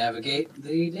try to navigate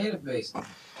the database.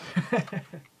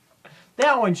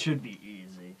 That one should be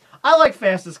easy. I like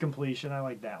fastest completion. I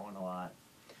like that one a lot.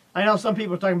 I know some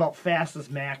people are talking about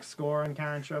fastest max score in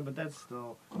Contra, but that's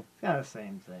still kind of the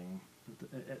same thing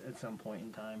at some point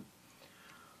in time.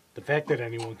 The fact that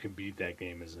anyone can beat that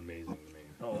game is amazing to me.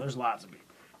 Oh, there's lots of people.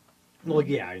 Well,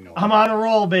 yeah, I know. I'm on a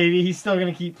roll, baby. He's still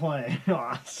gonna keep playing.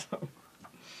 Awesome.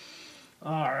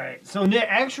 All right. So Nick,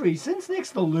 actually, since Nick's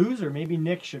the loser, maybe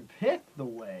Nick should pick the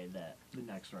way that the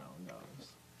next round goes.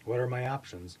 What are my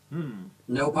options?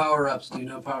 No power-ups, dude.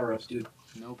 No power-ups, dude.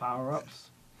 No power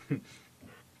ups.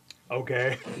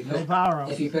 Okay. No power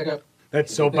ups. If you pick up...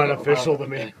 That's so Pick up a beneficial to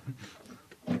power-up,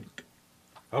 me.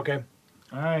 Okay.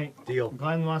 All right. Deal.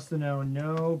 Glenn wants to know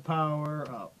no power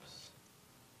ups.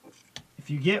 If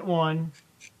you get one,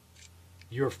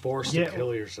 You're forced Yeah. to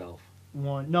kill yourself.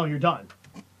 no, you're done.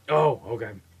 Oh,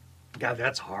 okay. God,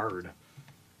 that's hard.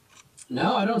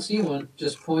 No, I don't see one.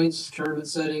 Just points, tournament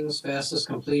settings, fastest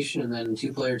completion, and then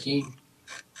two-player team.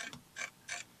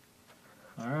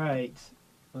 All right.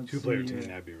 Let's Two-player see team, here.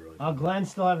 that'd be really Oh, Glenn's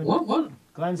still having. One.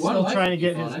 Glenn's one still life trying to would be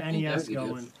get fun. his I think NES that'd be good.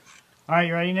 going. All right,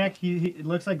 you ready, Nick? It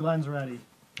looks like Glenn's ready.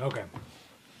 Okay.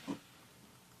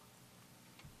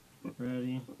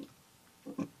 Ready.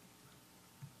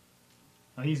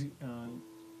 Oh, he's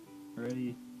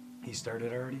ready. He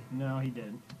started already? No, he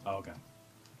did. Oh, okay.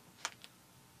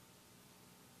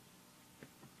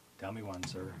 Tell me one,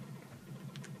 sir.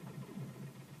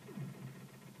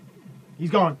 He's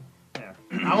gone. Yeah.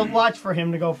 I'll watch for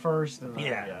him to go first. And,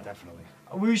 definitely.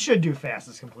 We should do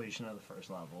fastest completion of the first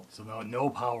level. So no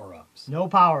power-ups. No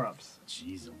power ups.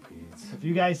 Jeez, oh, please. If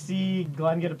you guys see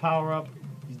Glenn get a power up,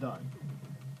 he's done.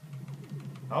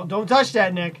 Oh, don't touch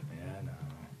that, Nick.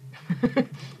 Yeah, no.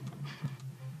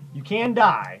 You can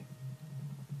die,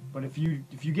 but if you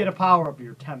get a power up,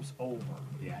 your temp's over.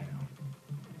 Yeah, I know.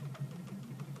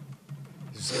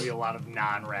 There's gonna be a lot of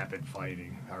non-rapid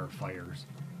fighting or fires.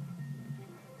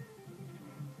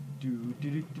 Do do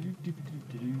do do do do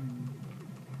do do.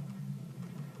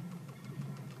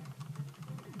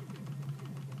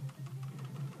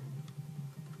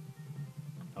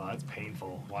 Oh, that's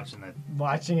painful watching that.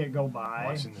 Watching it go by.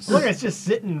 Watching this- Look, it's just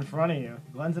sitting in front of you.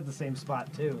 Glenn's at the same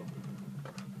spot too.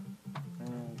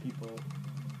 People.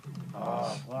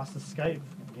 Oh, lost the Skype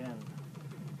again.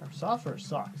 Our software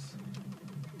sucks.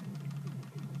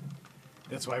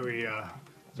 That's why we.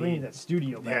 So we need that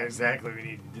studio back. Yeah, exactly. We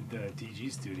need the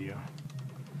TG studio.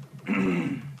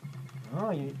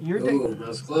 Oh, you're. Ooh, that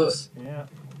was close. Yeah.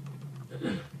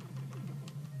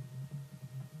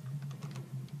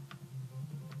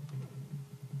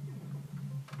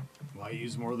 Why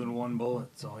use more than one bullet?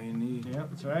 That's all you need. Yeah,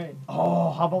 that's right.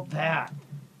 Oh, how about that?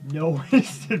 No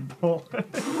wasted bullet.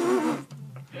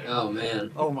 Oh,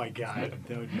 man. Oh my god,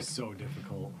 that would be so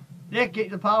difficult. Nick, get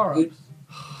the power ups.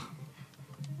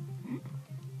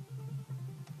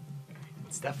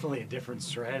 It's definitely a different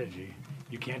strategy.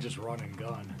 You can't just run and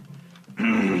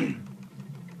gun.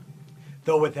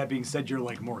 Though, with that being said, you're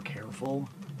like more careful.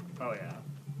 Oh yeah.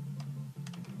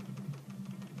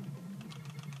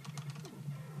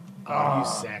 Oh, you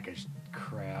sack of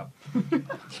crap.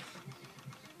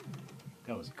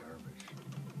 That was garbage.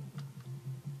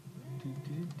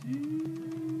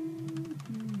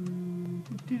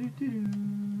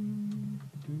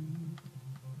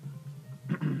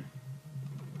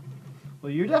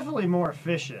 Well, you're definitely more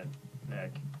efficient,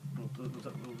 Nick.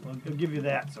 I'll give you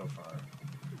that so far.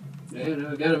 Yeah,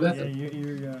 no, I got a Yeah, method.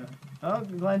 you're. Oh,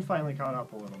 Glenn finally caught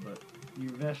up a little bit. You're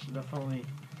definitely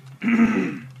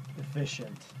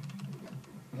efficient.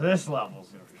 This level's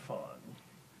gonna be fun.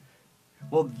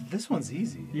 Well, this one's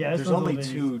easy. Yeah, this there's one's a only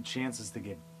little bit two chances to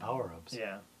get power-ups.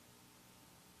 Yeah.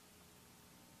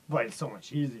 But it's so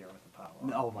much easier with the power.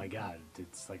 Oh my god,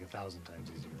 it's like 1,000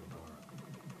 times easier to power up.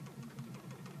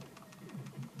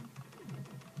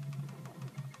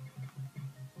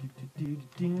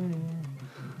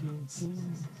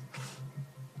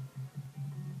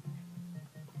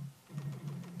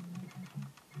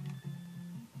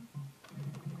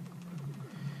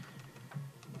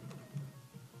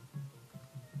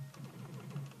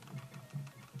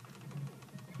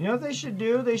 You know what they should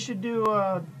do? They should do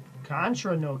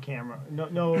Contra no camera,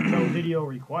 no video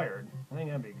required. I think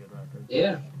that'd be a good record.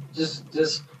 Yeah,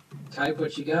 just Type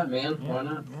what you got, man. Yeah, Why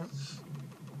not? yeah.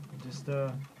 Just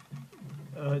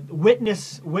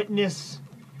witness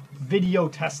video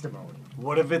testimony.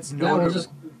 What if it's No, we'll notarized? just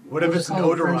What if we'll it's just call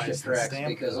them friendship notarized and tracks stamped?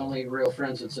 because only real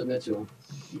friends would submit to them.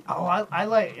 Oh, I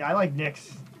like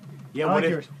Nick's. Yeah. I What like if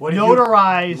yours. what if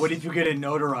Notarized. what if you get it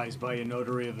notarized by a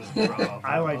notary of the?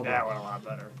 I like that one a lot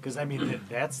better. Because I mean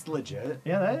that's legit.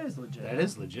 Yeah, that is legit. That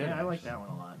is legit. Yeah, I like that one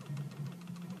a lot.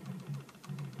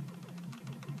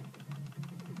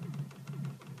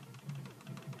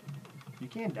 You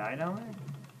can't die down there?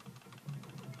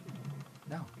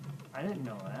 No. I didn't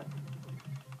know that.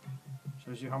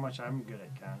 Shows you how much I'm good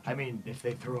at Contra. I mean, if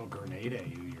they throw a grenade at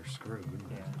you, you're screwed.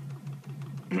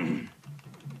 Yeah.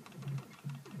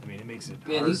 I mean, it makes it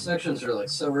Man, hard. these sections are like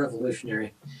so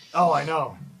revolutionary. Oh, I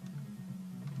know.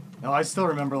 No, I still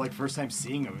remember like first time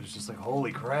seeing it, it was just like,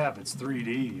 holy crap, it's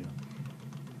 3D.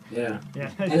 Yeah.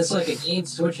 Yeah. And it's like a game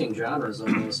switching genres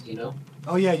almost, you know?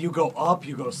 Oh yeah, you go up,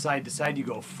 you go side to side, you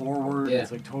go forward. Yeah.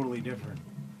 It's like totally different.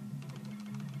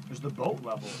 There's the boat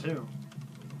level too.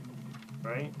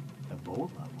 Right? The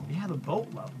boat level. Yeah, the boat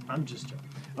level. I'm just joking.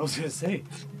 I was gonna say,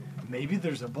 maybe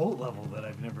there's a boat level that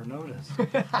I've never noticed.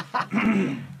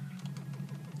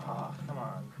 Oh, come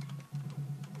on.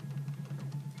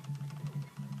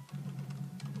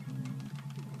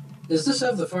 Does this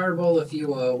have the fireball if you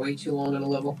wait too long in a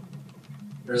level?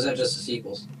 Or is that just the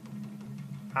sequels?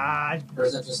 I Or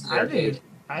is that just the I arcade? think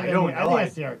I don't know. I think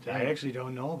it's the arcade. I actually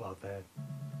don't know about that.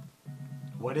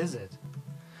 What is it?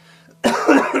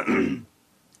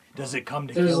 Does it come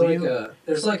to There's kill like you?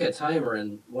 there's like a timer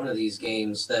in one of these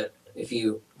games that if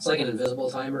you it's like an invisible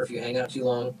timer. If you hang out too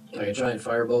long, like a giant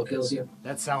fireball kills you.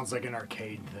 That sounds like an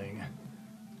arcade thing.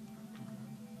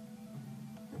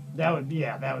 That would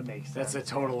make sense. That's a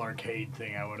total arcade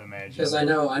thing, I would imagine. Because I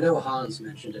know Hans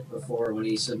mentioned it before when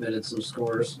he submitted some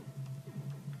scores.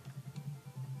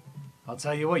 I'll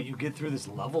tell you what, you get through this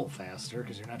level faster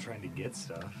because you're not trying to get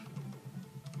stuff.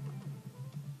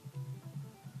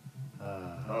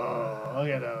 Oh, look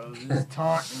at those. Just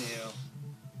taunting you.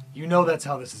 You know that's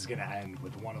how this is going to end,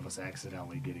 with one of us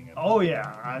accidentally getting it. Oh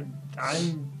yeah,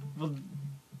 I'm.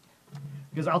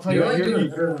 Because I'll tell you, You're what, like doing you're,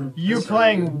 better than you're this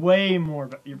playing already. way more.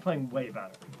 You're playing way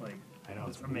better. Like I know,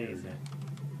 it's it's weird. amazing.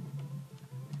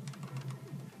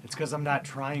 It's because I'm not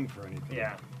trying for anything.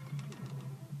 Yeah.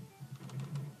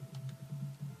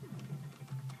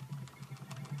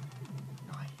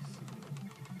 Nice.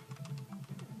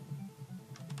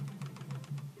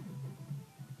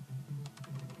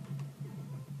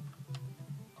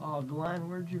 Oh, Glenn,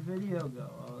 where'd your video go?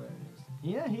 Oh, there it is.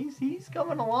 Yeah, he's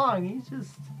coming along.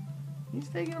 He's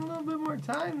taking a little bit more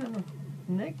time than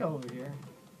Nick over here.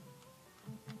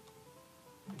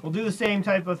 We'll do the same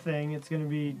type of thing. It's going to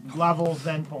be levels,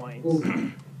 then points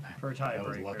Ooh. for a That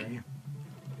was tiebreaker. lucky.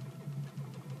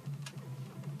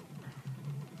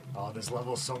 Oh, this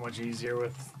level's so much easier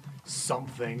with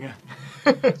something.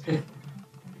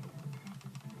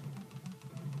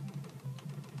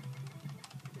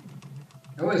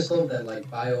 I always love that like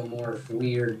biomorph,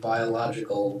 weird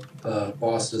biological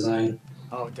boss design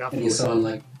Oh, that definitely. you saw in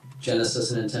like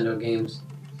Genesis and Nintendo games.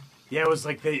 Yeah,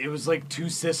 it was like two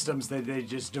systems that they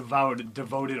just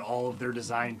devoted all of their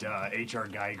design to H.R.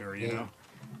 Geiger, you know?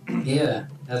 Yeah,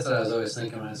 that's what I was always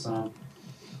thinking when I saw him.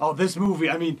 Oh, this movie,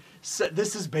 I mean,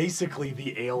 this is basically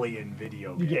the Alien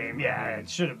video The game. game, yeah, it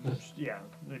should have, yeah.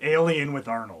 Alien with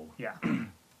Arnold. Yeah.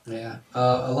 Yeah,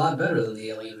 a lot better than the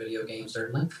Alien video game,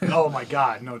 certainly. Oh my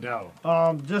god, no doubt.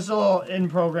 Just a little in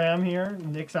program here.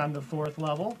 Nick's on the 4th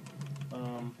level.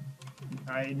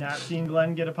 I had not seen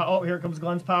Glenn get a power. Oh, here comes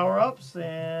Glenn's power-ups,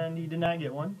 and he did not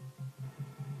get one.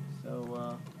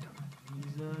 So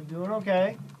he's doing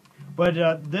okay. But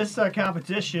this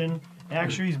competition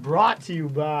actually is brought to you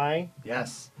by.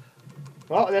 Yes.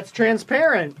 Well, that's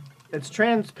transparent. It's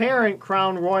transparent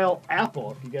Crown Royal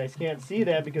Apple. If you guys can't see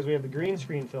that because we have the green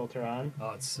screen filter on,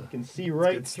 Oh, it's you can see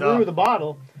right good through stuff. the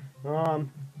bottle.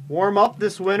 Warm up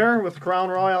this winter with Crown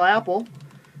Royal Apple.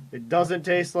 It doesn't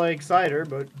taste like cider,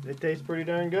 but it tastes pretty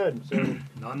darn good. So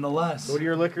nonetheless. go to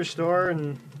your liquor store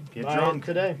and Get buy drunk. it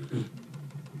today.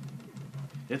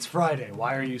 It's Friday.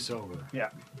 Why are you sober? Yeah.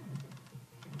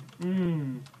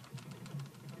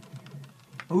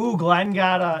 Ooh, Glenn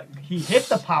he hit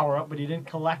the power up, but he didn't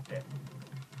collect it.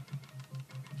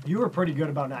 You were pretty good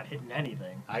about not hitting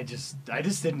anything. I just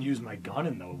didn't use my gun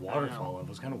in the waterfall. It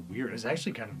was kind of weird. It was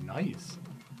actually kind of nice.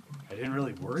 I didn't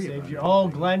really worry Saved about you. it. Oh,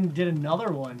 Glenn did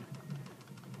another one.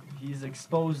 He's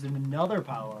exposed in another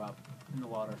power up in the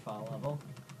waterfall level.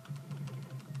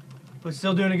 But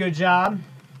still doing a good job.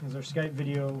 Is our Skype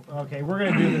video okay? We're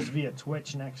gonna do this via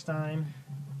Twitch next time.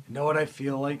 You know what I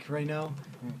feel like right now?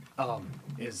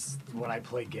 is when I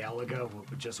play Galaga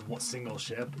with just one single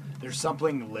ship. There's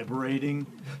something liberating.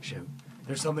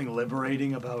 There's something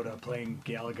liberating about playing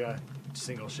Galaga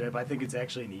single ship. I think it's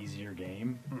actually an easier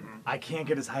game. I can't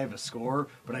get as high of a score,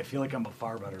 but I feel like I'm a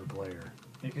far better player.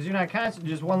 Because you're not constant.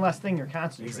 Just one less thing you're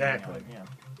concentrating Exactly. on. Yeah.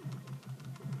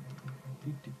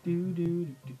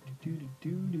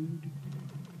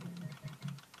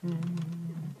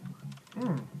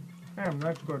 Damn,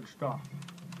 that's good stuff.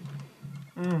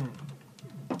 I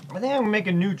think I'm gonna make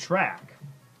a new track.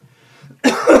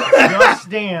 Just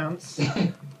Dance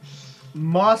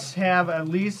must have at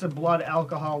least a blood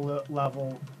alcohol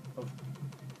level of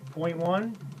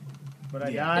 0.1. Would I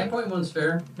Yeah. die? 10.1's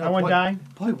fair. I won't die?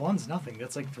 0.1's nothing.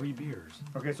 That's like 3 beers.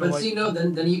 Okay, so But like, see, no,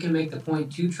 then you can make the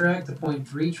 0.2 track, the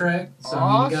 0.3 track, so you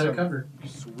got Awesome. it covered.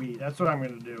 sweet. That's what I'm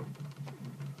gonna do.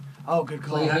 Oh, good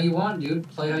call. Play how you want, dude.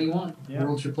 Play how you want. Yeah.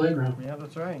 World's your playground. Yeah,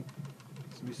 that's right.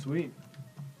 It's gonna be sweet.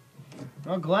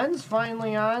 Well, Glenn's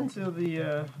finally on to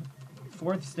the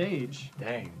 4th stage.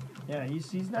 Dang. Yeah,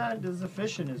 he's not as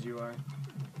efficient as you are.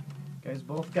 Guys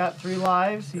both got 3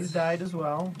 lives. He's died as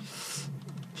well.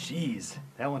 Jeez,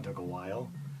 that one took a while.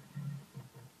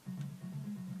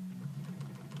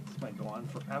 This might go on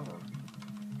forever.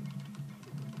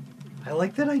 I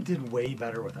like that I did way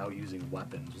better without using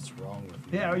weapons. What's wrong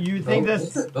with me? Yeah, you would think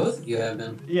this. Both of you have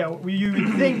been. Yeah, you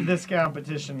would think this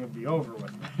competition would be over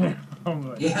with.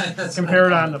 But Yeah, that's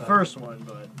compared what I on the thought. first one,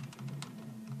 but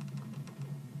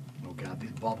Oh god,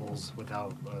 these bubbles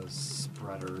without a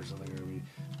spreader or something are gonna be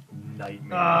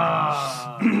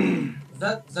nightmare. Is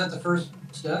that the first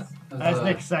death? Of, that's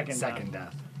Nick's second. Second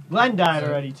Death. death. Glenn died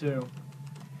already too.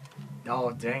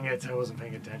 Oh dang it, I wasn't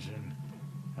paying attention.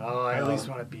 Oh, I at least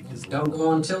want to beat this Don't level. go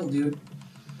on tilt, dude.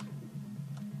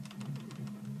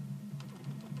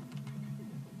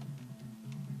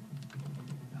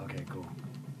 Okay, cool.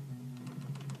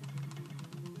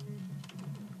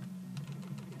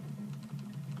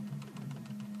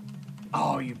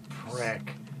 Oh, you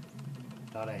prick.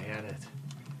 Thought I had it.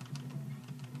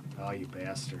 Oh, you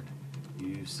bastard.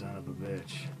 You son of a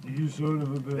bitch. You son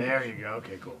of a bitch. There you go.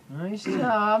 Okay, cool. Nice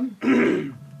job.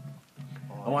 I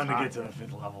wanted to get to the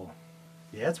 5th level.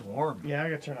 Yeah, it's warm. Yeah, I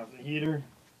gotta turn off the heater.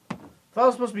 Thought it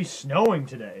was supposed to be snowing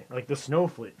today, like the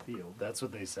snowflake field. That's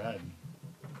what they said.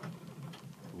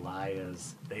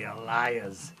 Liars. They are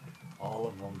liars. All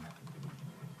of them.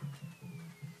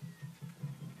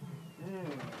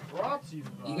 Brought to you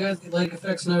You guys get lake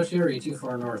effects no too, or are you too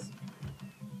far north?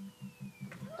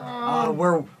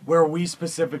 Where we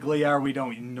specifically are, we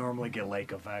don't normally get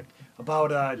lake effect.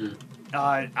 About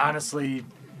honestly,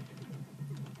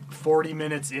 40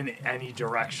 minutes in any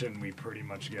direction, we pretty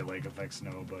much get lake effect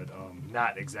snow, but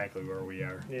not exactly where we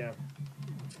are. Yeah.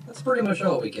 That's pretty much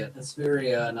all we get. It's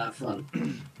very not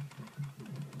fun.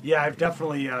 Yeah, I've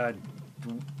definitely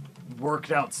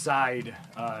worked outside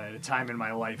at a time in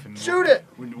my life and Shoot it!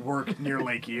 worked near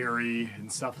Lake Erie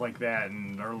and stuff like that,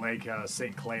 and or Lake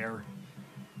St. Clair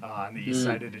on the east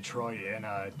side of Detroit, and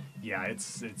yeah, it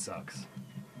sucks.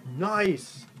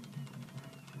 Nice.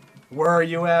 Where are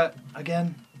you at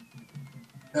again?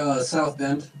 South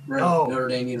Bend, right? Oh. Notre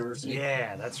Dame University.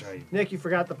 Yeah, that's right. Nick, you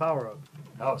forgot the power up.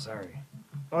 Oh, sorry,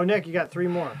 Oh, Nick, you got 3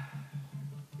 more.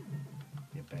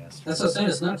 you bastard. That's what I'm saying.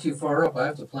 It's not too far up. I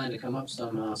have to plan to come up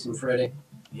some Friday.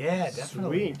 Yeah,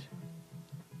 definitely. Sweet.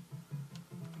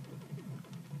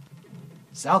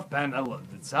 South Bend,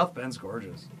 South Bend's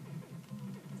gorgeous.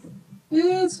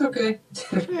 Yeah, it's okay.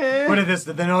 What is this?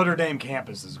 The Notre Dame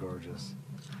campus is gorgeous.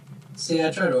 See,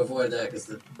 I try to avoid that because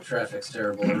the traffic's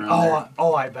terrible around there.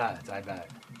 Oh, I bet.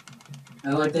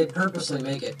 And like they purposely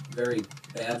make it very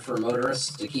bad for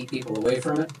motorists to keep people away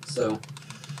from it. So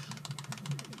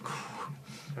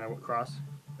Can I cross?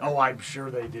 Oh, I'm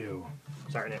sure they do.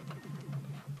 Sorry, Nick.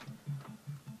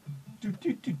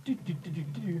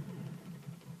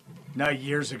 Now,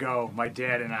 years ago, my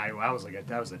dad and I was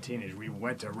a teenager. We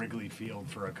went to Wrigley Field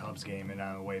for a Cubs game, and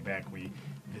on the way back, we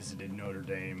visited Notre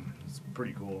Dame. It's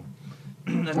pretty cool.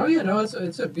 oh yeah, no,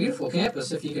 it's a beautiful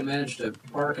campus if you can manage to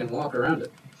park and walk around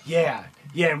it. Yeah,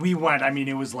 and we went. I mean,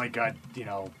 it was like I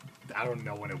don't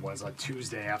know when it was, a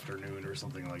Tuesday afternoon or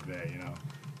something like that,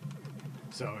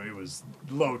 So it was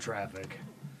low traffic.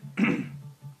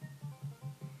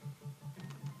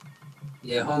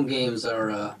 Yeah, home games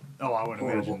are. Oh, I would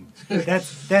Horrible. imagine.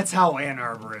 That's how Ann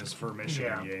Arbor is for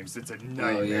Michigan Yeah. games. It's a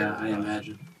nightmare. Oh yeah, I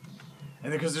imagine.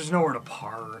 And because there's nowhere to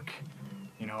park,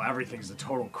 everything's a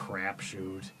total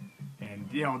crapshoot. And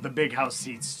the big house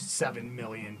seats 7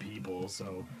 million people,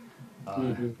 so.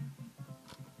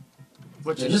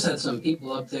 Which They is just had some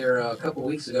people up there a couple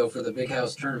weeks ago for the Big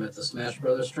House tournament, the Smash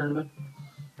Brothers tournament.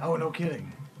 oh, no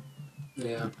kidding.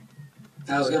 Yeah.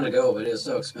 I was gonna go, but it was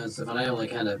so expensive, and I only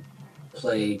kind of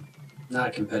play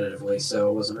not competitively, so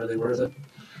it wasn't really worth it.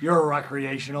 You're a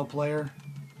recreational player?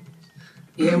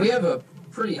 Yeah, we have a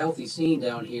pretty healthy scene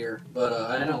down here, but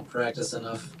I don't practice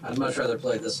enough. I'd much rather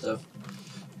play this stuff.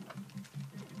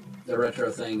 The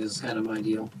retro thing is kind of my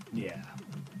deal. Yeah.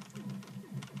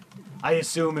 I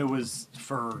assume it was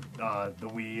for the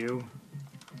Wii U.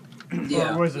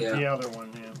 Yeah, Or was it yeah. the other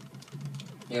one? Yeah.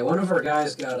 Yeah, one of our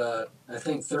guys got, I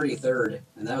think, 33rd,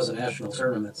 and that was a national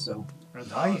tournament, so... That's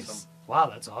Nice. awesome. Wow,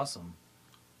 that's awesome.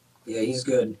 Yeah, he's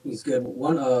good. He's good.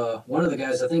 One of the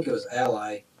guys, I think it was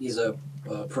Ally. He's a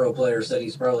pro player. Said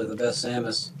he's probably the best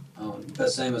Samus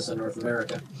in North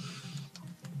America.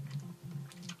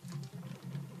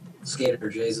 Skater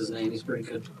Jay's his name. He's pretty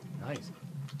good. Nice.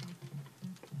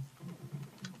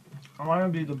 I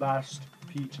want to be the best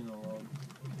Peach in the world.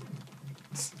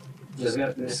 Just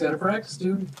gotta practice,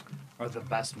 dude. Or the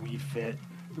best Wii Fit.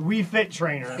 Wii Fit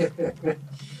trainer.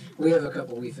 We have a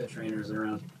couple Wii Fit trainers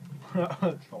around.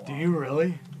 Do you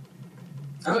really?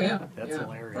 Oh yeah, That's yeah.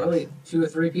 hilarious. Probably 2 or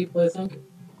 3 people, I think.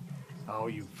 Oh,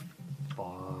 you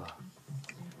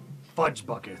fudge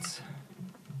buckets.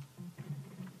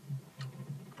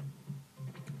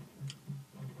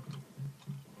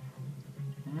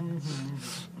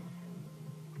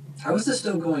 How is this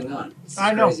still going on? This is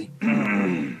I know. crazy.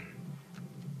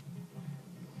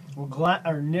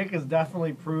 Well, Nick has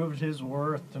definitely proved his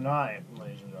worth tonight,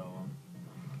 ladies and gentlemen.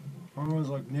 Everyone's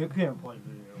like, Nick can't play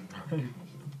video games.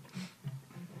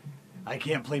 I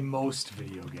can't play most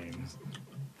video games.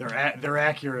 They're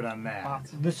accurate on that.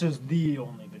 This is the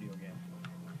only video game.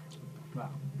 Wow,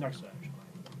 next actually.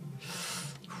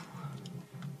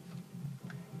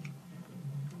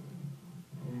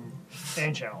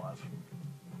 And Channel F.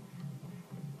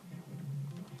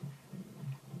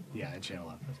 Yeah,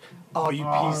 Channel F. Oh, you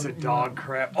piece of yeah. dog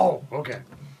crap. Oh, okay.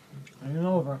 Ain't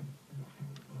over.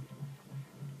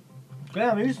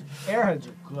 Damn, these airheads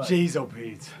are good. Jeez, oh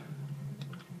Pete.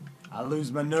 I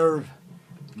lose my nerve.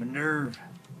 My nerve.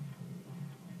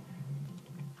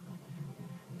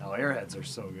 Oh, airheads are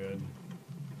so good.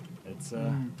 It's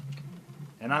and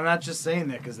I'm not just saying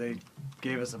that because they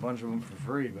gave us a bunch of them for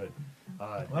free, but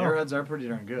airheads are pretty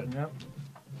darn good. Yep.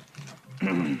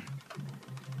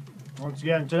 Once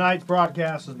again, tonight's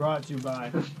broadcast is brought to you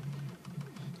by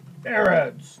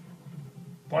Airheads.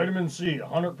 Vitamin C,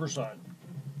 100%.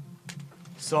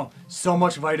 So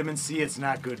much vitamin C, it's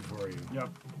not good for you. Yep.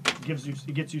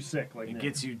 It gets you sick. Like It Nick.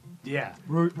 gets you, yeah.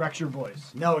 Wrecks your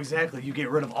voice. No, exactly. You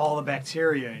get rid of all the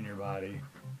bacteria in your body,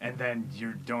 and then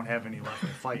you don't have any left to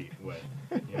fight with.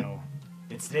 You know,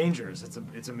 it's dangerous.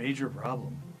 It's a major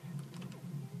problem.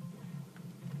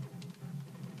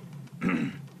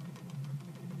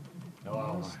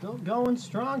 Well, still going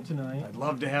strong tonight. I'd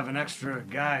love to have an extra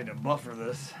guy to buffer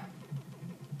this.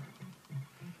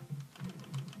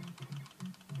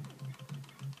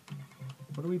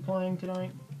 What are we playing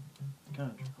tonight?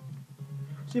 Contra.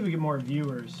 See if we get more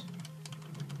viewers.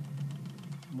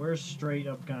 Where's straight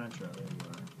up Contra? There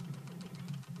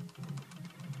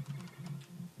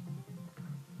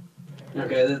you are.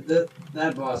 Okay,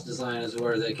 that boss design is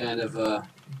where they kind of, I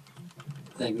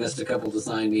think, missed a couple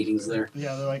design meetings there.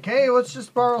 Yeah, they're like, hey, let's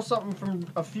just borrow something from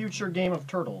a future game of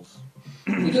Turtles.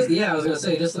 Yeah, I was gonna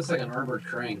say, it just looks like an armored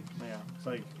crane. Yeah, it's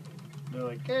like, they're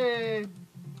like, hey.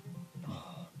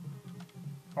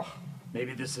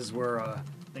 Maybe this is where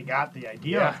They got the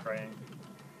idea Yeah. of Crane.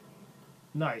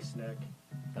 Nice, Nick.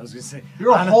 I was gonna say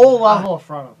You're a on whole level in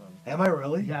front of him. Am I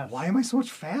really? Yes. Why am I so much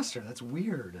faster? That's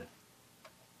weird.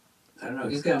 I don't know,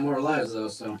 he's got more lives though,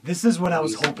 so. This is what I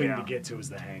was hoping Yeah. to get to, is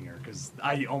the hangar, because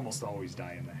I almost always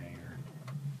die in the hangar.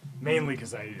 Mainly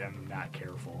because I am not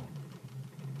careful.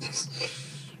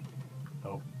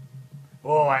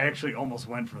 Oh, I actually almost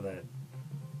went for that.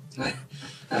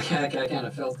 I kind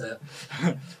of felt that.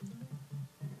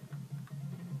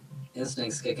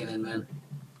 Instinct's kicking in, man.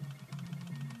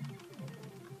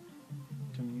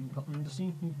 Come to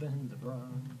see me bend the bride.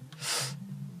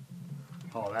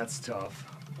 Oh, that's tough.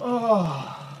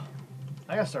 Oh,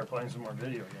 I gotta start playing some more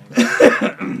video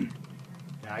games.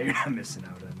 Nah, you're not missing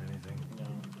out on anything. No.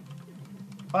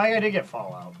 I did get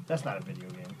Fallout. That's not a video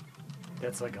game.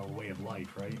 That's like a way of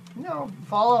life, right? No,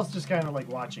 Fallout's just kind of like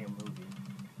watching a movie.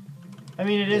 I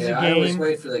mean, it is a I always game.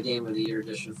 wait for the Game of the Year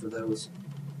edition for those.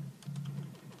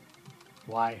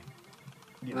 Why?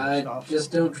 You know, I stuff.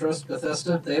 just don't trust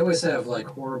Bethesda. They always have like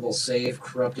horrible save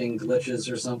corrupting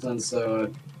glitches or something.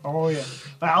 So Oh yeah,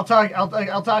 I'll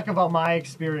talk about my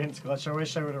experience glitch. I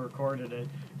wish I would have recorded it.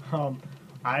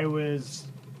 I was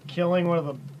killing one of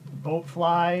the boat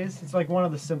flies. It's like one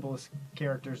of the simplest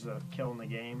characters to kill in the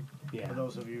game. Yeah. For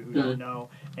those of you who don't know.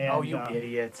 And, Oh, you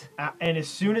idiot. And as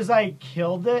soon as I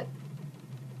killed it,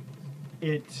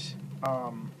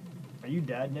 are you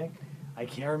dead, Nick? I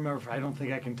can't remember. I don't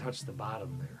think I can touch the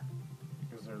bottom there.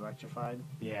 Because they're electrified.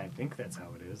 Yeah, I think that's how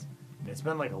it is. It's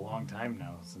been like a long time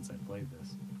now since I played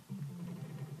this.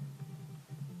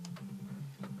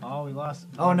 Oh, we lost.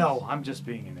 Oh no, I'm just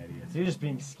being an idiot. You're just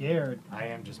being scared. I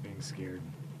am just being scared.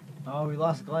 Oh, we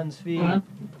lost Glenn's feed.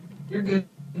 You're good,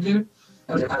 dude.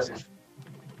 Oh, he's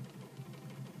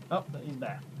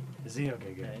back. Is he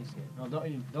okay? Good. Yeah, he's good. No,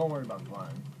 don't worry about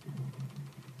Glenn.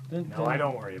 No, I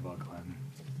don't worry about Glenn.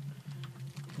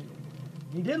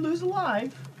 He did lose a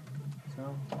life.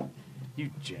 So. You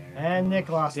jack. And Nick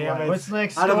lost a Damn life. it. What's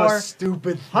Nick's Out of score? a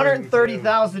stupid thing,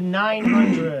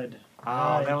 130,900.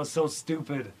 Oh, that was so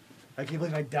stupid. I can't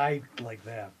believe I died like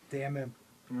that. Damn it.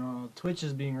 Twitch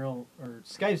is being real, or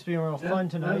Skype's being real fun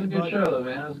That tonight. was a good show, though,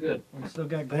 man. That was good. We still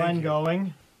got Thank Glenn you.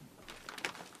 going.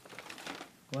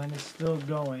 Glenn is still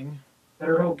going.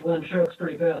 Better hope Glenn chokes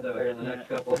pretty bad, though, here in the next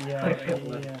couple. Yeah,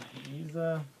 he's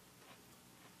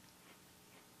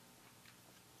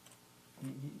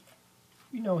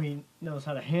you know he knows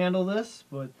how to handle this,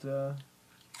 but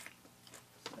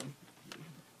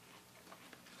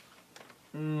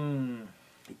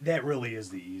That really is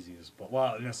the easiest, but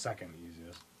well, in a second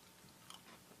easiest.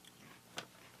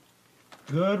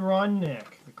 good run,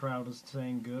 Nick. The crowd is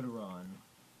saying good run.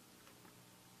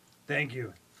 Thank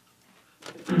you.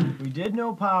 We did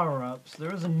no power-ups.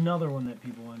 There was another one that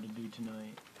people wanted to do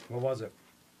tonight. What was it?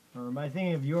 Or am I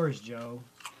thinking of yours, Joe?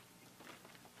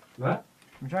 What?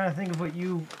 I'm trying to think of what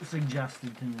you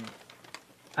suggested to me.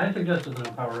 I suggested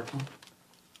no power.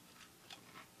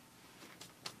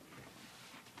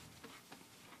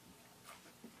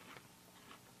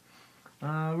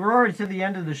 We're already to the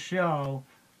end of the show.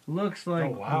 Looks like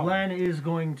Oh, wow. Glenn is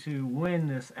going to win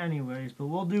this anyways, but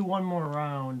we'll do one more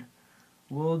round.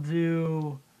 We'll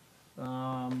do the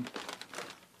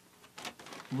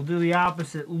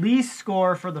opposite. Least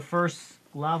score for the first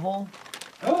level.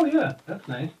 Oh, yeah. That's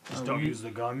nice. Just don't use the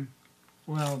gun.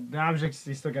 Well, the objects,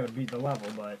 you still got to beat the level,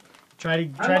 but try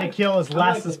to like- kill as I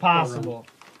less like as the possible.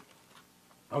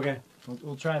 Okay.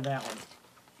 We'll try that one.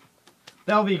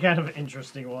 That'll be kind of an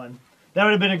interesting one. That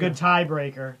would have been a good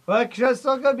tiebreaker. But it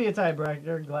still could be a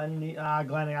tiebreaker. Glenn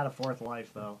got a fourth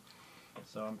life, though.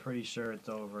 So I'm pretty sure it's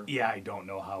over. Yeah, I don't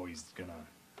know how he's gonna.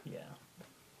 Yeah.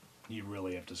 You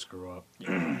really have to screw up.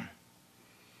 That's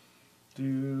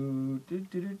the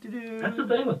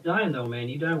thing with dying, though, man.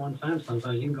 You die one time,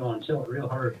 sometimes you can go on tilt real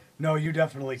hard. No, you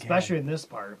definitely can. Especially in this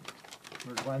part.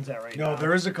 Where Glenn's at right now. No,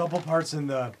 there is a couple parts in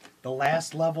the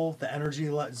last level, the energy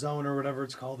zone or whatever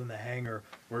it's called in the hangar,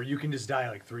 where you can just die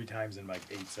like 3 times in like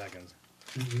 8 seconds.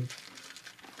 Mm-hmm.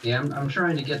 Yeah, I'm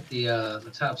trying to get the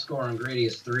top score on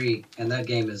Gradius 3, and that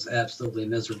game is absolutely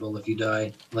miserable if you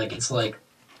die. Like, it's like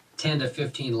 10 to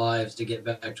 15 lives to get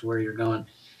back to where you're going.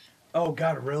 Oh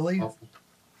God, really?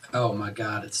 Oh my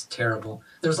God, it's terrible.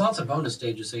 There's lots of bonus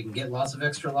stages, so you can get lots of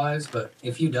extra lives, but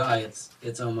if you die,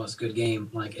 it's almost good game,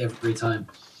 like every time.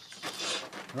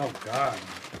 Oh God.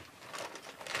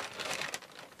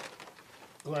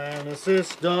 Glenn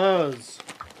Assist does.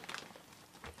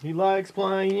 He likes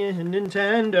playing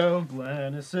Nintendo.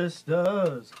 Glenn Assist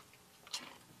does.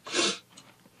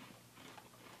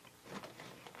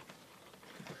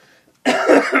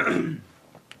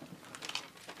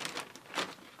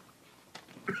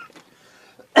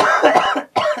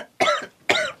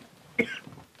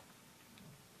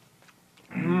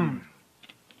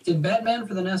 Did Batman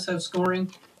for the NES have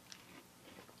scoring?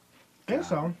 I think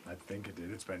so. I think it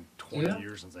did. It's been 20 Yeah.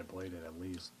 years since I played it, at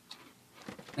least.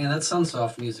 Man, that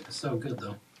Sunsoft music is so good,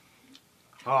 though.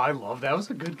 Oh, I love that. That was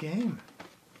a good game.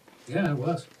 Yeah, it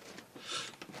was.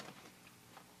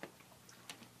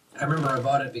 I remember I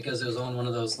bought it because it was on one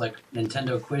of those like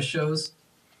Nintendo quiz shows,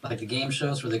 like the game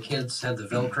shows where the kids had the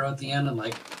Velcro at the end and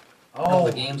like all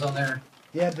the games on there.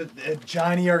 Yeah, the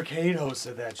Johnny Arcade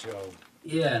hosted that show.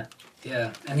 Yeah,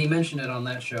 yeah, and he mentioned it on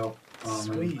that show. And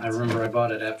Sweet. I remember I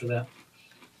bought it after that.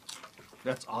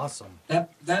 That's awesome.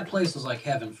 That place was like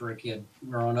heaven for a kid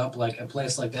growing up. Like a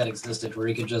place like that existed where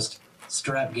you could just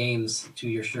strap games to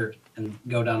your shirt and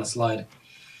go down a slide.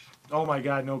 Oh my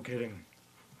God, no kidding.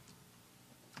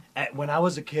 When I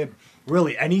was a kid,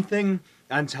 really anything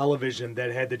on television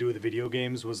that had to do with video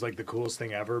games was like the coolest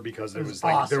thing ever because there It was was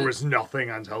like awesome. there was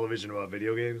nothing on television about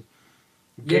video games.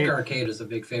 Dick Arcade is a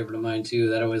big favorite of mine too.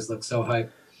 That always looks so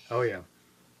hype. Oh yeah.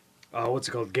 What's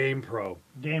it called? Game Pro.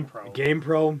 Game Pro. Game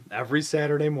Pro every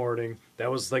Saturday morning. That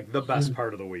was like the best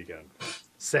part of the weekend.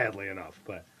 Sadly enough,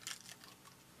 but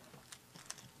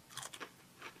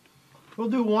We'll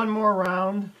do one more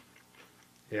round.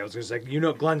 Yeah, I was gonna say,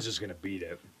 Glenn's just gonna beat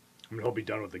it. I mean, he'll be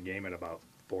done with the game in about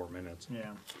 4 minutes.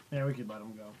 Yeah. Yeah, we could let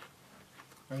him go.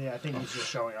 Oh, yeah, I think he's just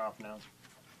showing off now.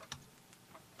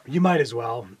 You might as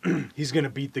well. He's gonna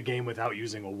beat the game without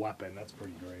using a weapon. That's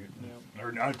pretty great. Yeah. Or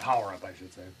a power up, I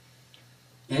should say.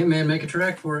 Hey, man, make a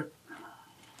track for it.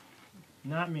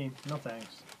 Not me. No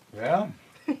thanks. Yeah.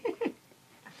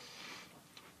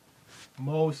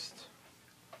 Most.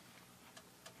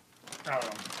 I don't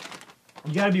know.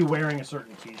 You gotta be wearing a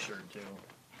certain t-shirt, too.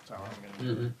 That's how I'm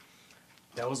gonna do it.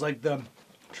 That was like the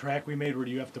track we made where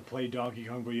you have to play Donkey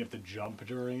Kong, but you have to jump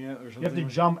during it or something. You have to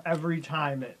jump every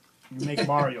time that you make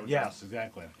Mario jump. Yes,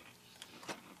 exactly.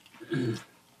 So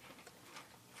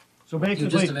You basically,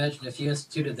 just imagine if you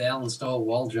instituted the Alan Stahl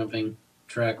wall jumping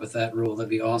track with that rule, that'd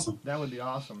be awesome. that would be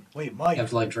awesome. Wait, You Mike. have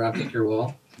to like drop kick your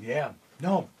wall. Yeah.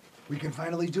 No, we can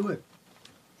finally do it.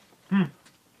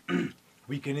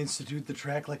 We can institute the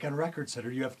track like on Record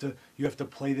Setter. You have to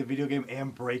play the video game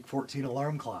and break 14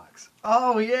 alarm clocks.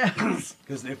 Oh, yeah.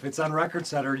 Because if it's on Record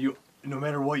Setter, no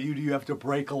matter what you do, you have to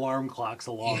break alarm clocks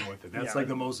along with it. That's Yeah. like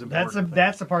the most important.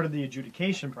 That's a part of the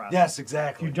adjudication process. Yes, If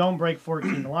exactly. you don't break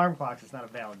 14 alarm clocks, it's not a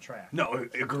valid track. No,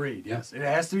 agreed. Yes, it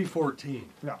has to be 14.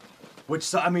 Yeah.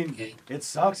 Which I mean, Okay. it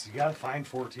sucks. You gotta find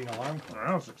 14 alarm I clocks. don't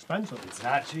know, it's expensive. It's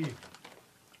not cheap.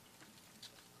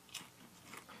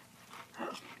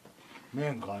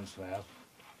 Man, Glenn's fast.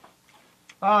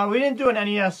 We didn't do an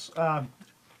NES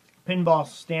pinball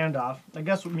standoff. I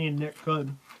guess me and Nick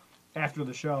could after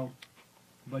the show.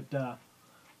 But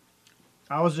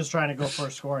I was just trying to go for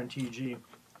a score in TG. I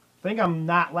think I'm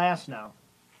not last now.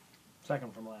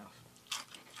 Second from last.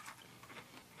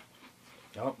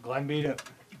 Oh, Glenn beat it.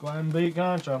 Glenn beat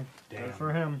Concha. Damn. Good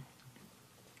for him.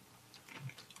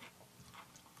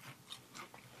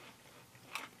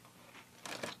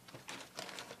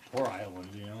 Poor Island,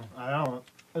 you know. I don't.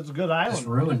 It's a good It's island.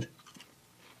 ruined.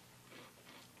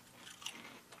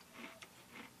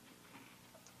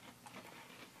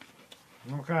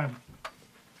 Okay.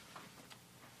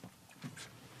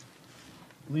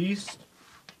 Least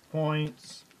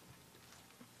points.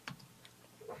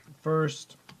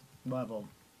 First level.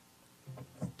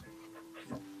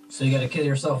 So you got to kill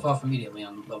yourself off immediately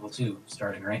on level 2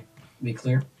 starting, right? Be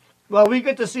clear. Well, we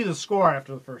get to see the score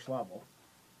after the first level.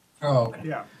 Oh, okay.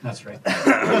 Yeah. That's right. It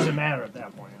doesn't matter at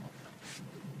that point.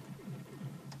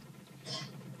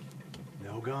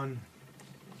 No gun.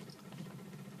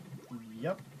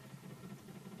 Yep.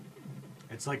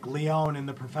 It's like Leon in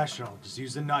The Professional. Just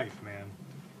use a knife, man.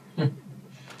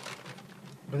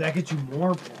 But that gets you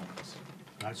more points.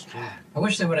 That's true. I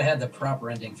wish they would have had the proper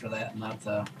ending for that, not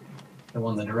the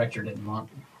one the director didn't want.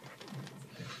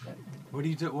 What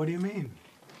do you mean?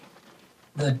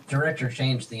 The director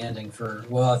changed the ending for.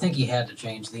 Well, I think he had to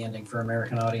change the ending for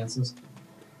American audiences.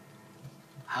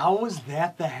 How was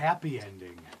that the happy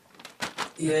ending?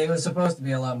 Yeah, it was supposed to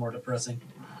be a lot more depressing.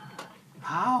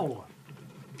 How?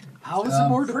 How is it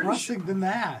more pretty depressing than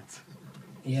that?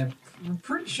 Yeah, I'm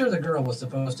pretty sure the girl was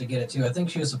supposed to get it too. I think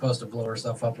she was supposed to blow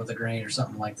herself up with a grenade or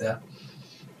something like that.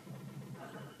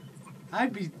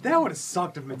 That would have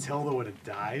sucked if Matilda would have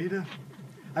died.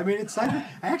 I mean, it's like,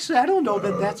 actually, I don't know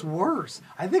that that's worse.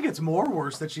 I think it's more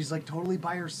worse that she's like totally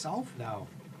by herself now.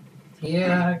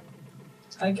 Yeah,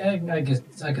 I guess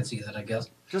I could see that. I guess.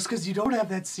 Just because you don't have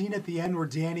that scene at the end where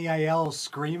Danny Aiello's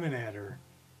screaming at her.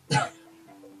 He's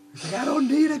like, I don't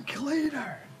need a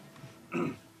cleaner.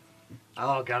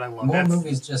 Oh God, I love More that.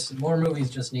 movies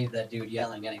just need that dude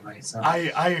yelling anyway. So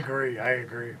I agree.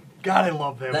 God, I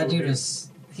love that. that movie. dude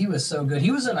he was so good.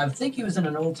 I think he was in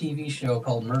an old TV show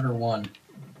called Murder One.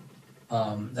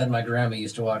 That my grandma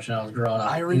used to watch when I was growing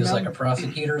up. He was like a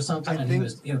prosecutor or something, and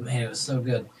it was so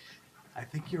good. I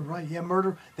think you're right. Yeah,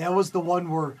 Murder. That was the one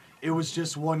where it was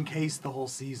just one case the whole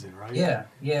season, right? Yeah.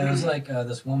 It was like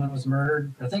this woman was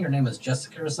murdered. I think her name was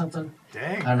Jessica or something.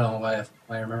 Dang. I don't know why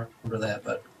I remember that,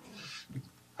 but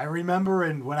I remember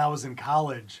when I was in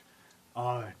college,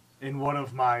 in one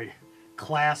of my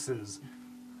classes,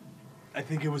 I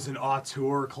think it was an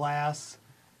auteur class.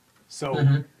 So,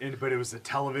 but it was the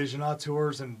television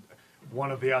auteurs, and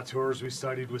one of the auteurs we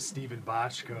studied was Stephen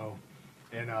Bochco.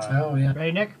 And oh yeah.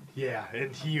 Right, Nick? yeah,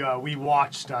 and we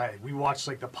watched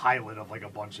like the pilot of like a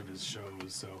bunch of his shows.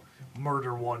 So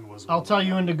Murder One was. I'll tell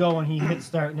you when to go when he hits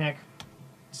start, Nick.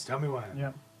 Just tell me when.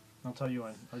 Yeah. I'll tell you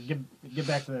when. Or get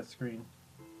back to that screen.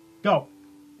 Go.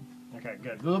 Okay,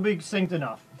 good. We'll be synced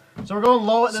enough. So we're going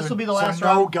low. This will be the last so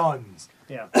no round. guns.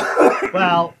 Yeah.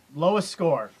 Well, lowest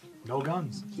score. No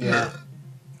guns. Yeah.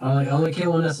 Only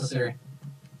kill when necessary.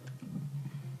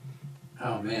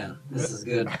 Oh man, this is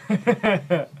good.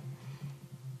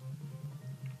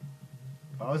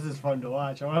 Oh, this is fun to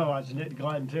watch. I want to watch Nick and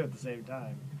Glenn too at the same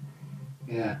time.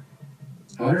 Yeah.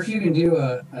 I wonder if you can do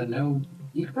a no.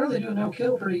 You could probably do a no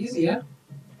kill pretty easy, yeah.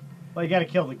 Well, you got to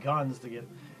kill the guns to get.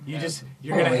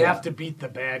 You're gonna have to beat the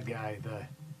bad guy.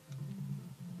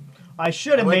 I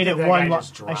should have I like made that it that one. guy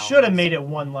just I should have drowns. made it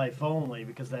one life only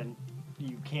because then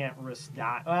you can't risk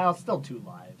die. Well, it's still 2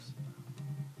 lives.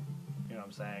 You know what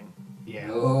I'm saying? Yeah.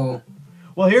 Oh.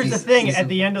 Well, here's the thing. At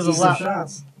the end of the level,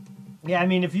 shots. yeah, I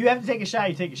mean, if you have to take a shot,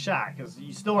 you take a shot because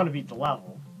you still want to beat the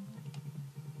level.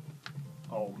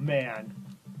 Oh man.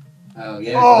 Oh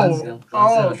yeah. Oh, Glenn's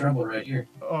oh. having trouble right here.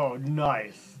 Oh,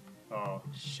 nice. Oh,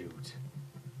 Shoot.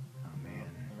 Oh man.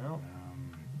 well,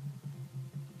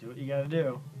 do what you gotta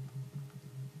do.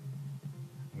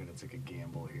 I'm gonna take a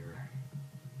gamble here.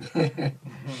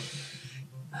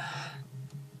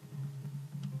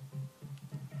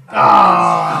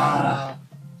 Ah.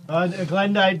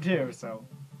 Glenn died too, so.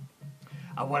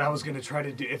 What I was gonna try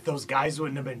to do, if those guys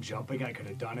wouldn't have been jumping, I could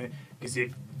have done it. Because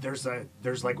if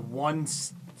there's like one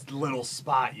little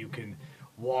spot you can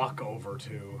walk over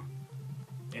to,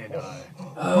 and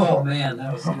Oh man,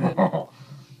 that was good.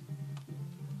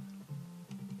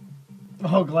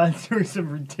 Oh, Glenn's doing some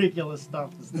ridiculous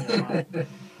stuff to stay alive.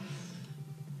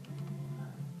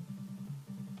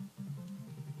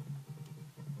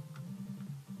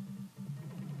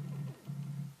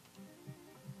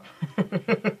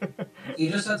 You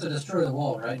just have to destroy the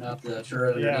wall, right? Not the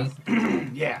turret Yeah.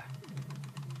 underneath. yeah.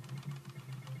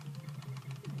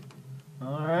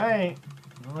 All right.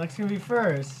 Well, Nick's gonna be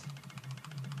first.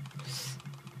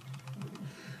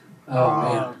 Oh man.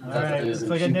 All I thought right. it was Let's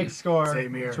look at gonna Nick's score.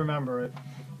 Same here. Let's remember it.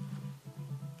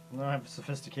 I don't have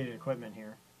sophisticated equipment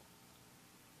here.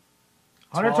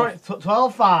 120,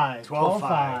 12-5. 12-5. All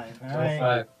shoot. right.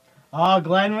 5. Oh,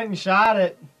 Glenn went and shot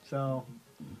it. So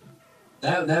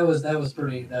That was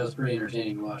pretty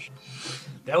entertaining to watch.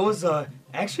 That was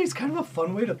actually it's kind of a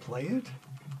fun way to play it.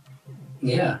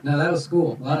 Yeah, no, that was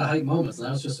cool. A lot of hype moments. And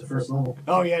that was just the first level.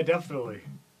 Oh yeah, definitely.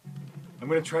 I'm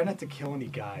gonna try not to kill any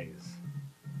guys.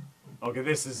 Okay,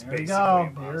 this is there we basically go.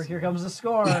 impossible. Here comes the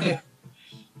score.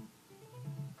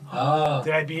 Oh.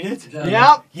 Did I beat it?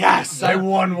 Yep. Yes, I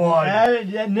won one.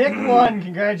 Yeah, Nick won.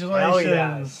 Congratulations. Hell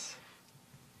yes.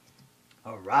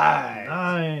 All right.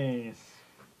 Nice.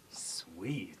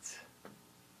 Sweet.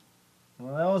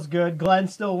 Well, that was good. Glenn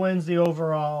still wins the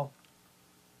overall.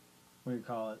 What do you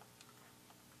call it?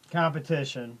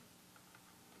 Competition.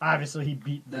 Obviously, he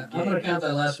beat the I'm going to game. count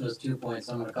that last one as 2 points.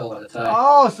 I'm going to call it a tie.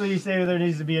 Oh, so you say there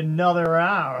needs to be another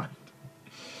round?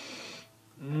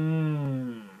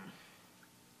 Mmm.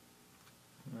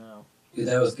 No. Dude,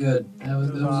 that was good. That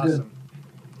was good. awesome.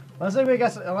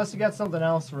 Unless you got something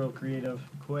else real creative,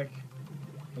 quick,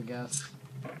 I guess.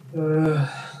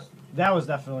 That was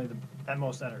definitely the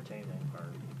most entertaining part.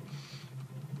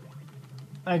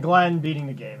 And Glenn beating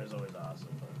the game is always awesome.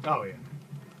 But, Oh yeah.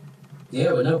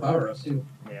 Yeah, with no power ups too.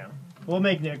 yeah, we'll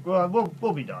make Nick.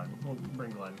 We'll be done. We'll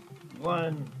bring Glenn.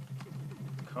 Glenn,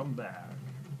 come back.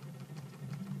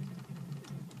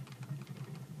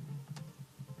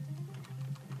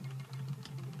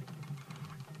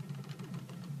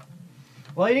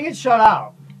 Well, you didn't get shut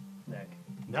out, Nick.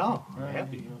 No, I'm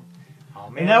happy. Oh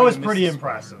man. And that was I pretty missed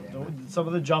impressive. Spider-Man. Some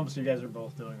of the jumps you guys are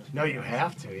both doing. Was No, pretty you impressive.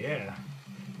 have to. Yeah.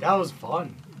 That was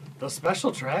fun. Those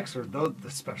special tracks or the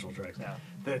special tracks. Yeah.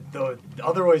 The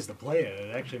other ways to play it,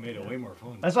 it actually made it way more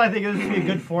fun. That's why I think it would be a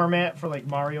good format for like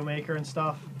Mario Maker and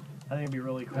stuff. I think it'd be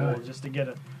really cool Oh. just to get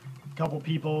a couple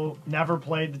people never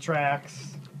played the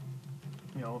tracks.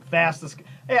 You know, fastest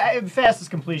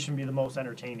completion would be the most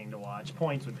entertaining to watch.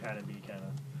 Points would kind of be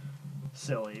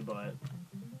silly, but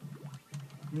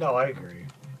No, I agree.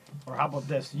 or how about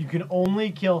this? You can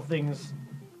only kill things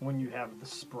when you have the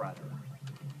spreader.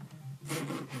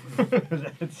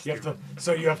 That's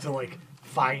You have to like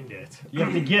find it. You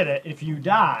have to get it. If you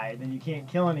die, then you can't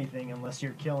kill anything unless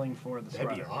you're killing for the That'd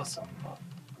spreader. be awesome.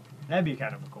 That'd be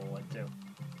kind of a cool one too.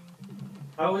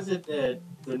 How is it that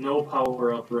the no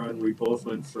power up run we both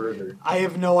went further? I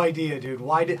have no idea, dude.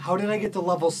 How did I get to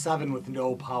level 7 with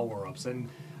no power ups? And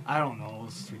I don't know,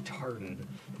 it's retarded.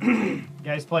 You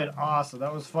guys played awesome.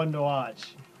 That was fun to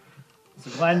watch. So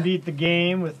Glenn beat the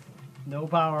game with no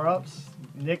power ups.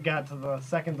 Nick got to the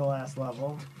second to last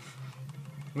level.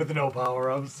 With no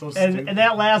power ups, so stupid. And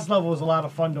that last level was a lot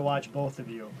of fun to watch both of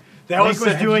you. That Nick was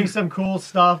was doing some cool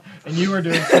stuff, and you were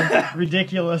doing some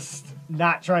ridiculous,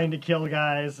 not trying to kill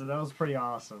guys. So that was pretty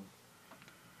awesome.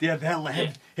 Yeah,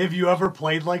 have you ever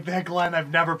played like that, Glenn?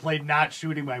 I've never played not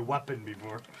shooting my weapon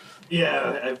before.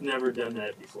 Yeah, I've never done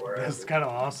that before. That's kind of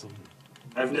awesome.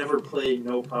 I've never played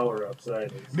no power ups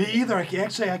either. Me either. I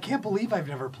can't believe I've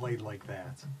never played like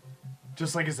that.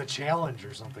 just like as a challenge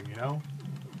or something, you know.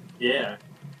 Yeah.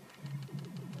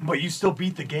 But you still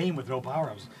beat the game with no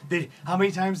power-ups. How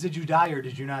many times did you die, or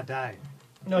did you not die?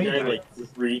 No, he Yeah, did. like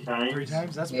 3 times. 3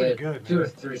 times? That's Yeah, pretty good. 2 or Man.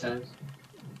 3 times.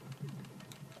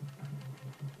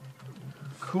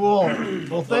 Cool.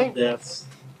 Well, Deaths.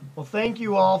 thank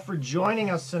you all for joining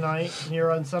us tonight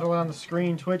here on Settle on the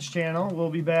Screen Twitch channel. We'll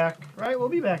be back, right? We'll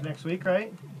be back next week,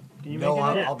 right? Can you No,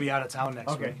 make it? I'll be out of town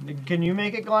next Okay. week. Can you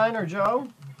make it, Glenn or Joe?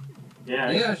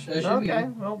 Yeah. Yeah, I should be. Okay.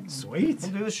 Well, Sweet.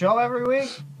 we'll do the show every week,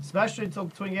 especially until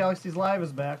Twin Galaxies Live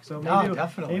is back. So maybe, No,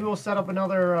 definitely. maybe we'll set up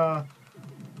another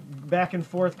back and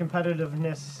forth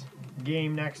competitiveness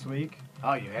game next week.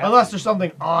 Oh, you have. Unless there's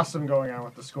something awesome going on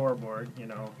with the scoreboard, you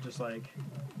know, just like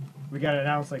we got to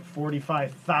announce like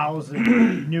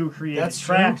 45,000 new created That's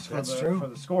true. tracks for That's the true. for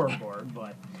the scoreboard.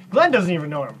 But Glenn doesn't even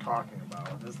know what I'm talking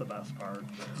about. That's the best part.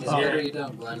 It's better you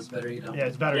don't, Glenn. It's better you don't. Yeah,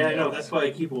 it's better. Yeah, I you know. don't. That's why I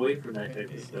keep away from that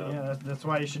type of stuff. Yeah, that's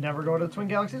why you should never go to the Twin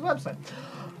Galaxies website.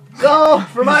 So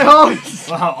for my host,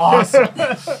 Wow, awesome.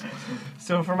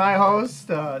 so for my host,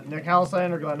 Nick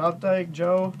Halsander, Glenn Updike,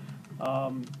 Joe,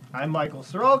 I'm Michael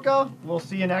Soroka. We'll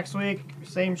see you next week.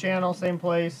 Same channel, same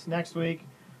place next week.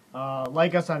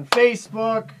 Like us on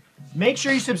Facebook. Make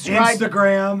sure you subscribe.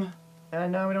 Instagram.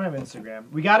 No, we don't have Instagram.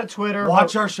 We got a Twitter.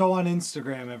 Watch our show on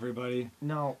Instagram, everybody.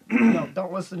 No, no,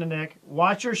 don't listen to Nick.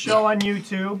 Watch our show on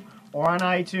YouTube or on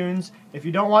iTunes. If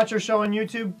you don't watch our show on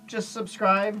YouTube, just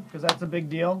subscribe because that's a big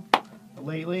deal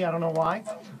lately. I don't know why.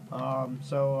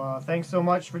 Thanks so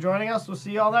much for joining us. We'll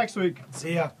see you all next week.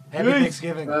 See ya. Happy Peace.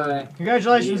 Thanksgiving. Bye.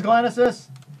 Congratulations, Glenn Assist.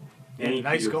 Thank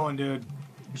Nice you. going, dude.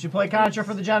 You should play Contra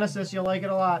for the Genesis. You'll like it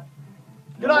a lot.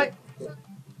 Good night.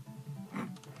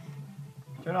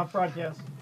 Turn off broadcast.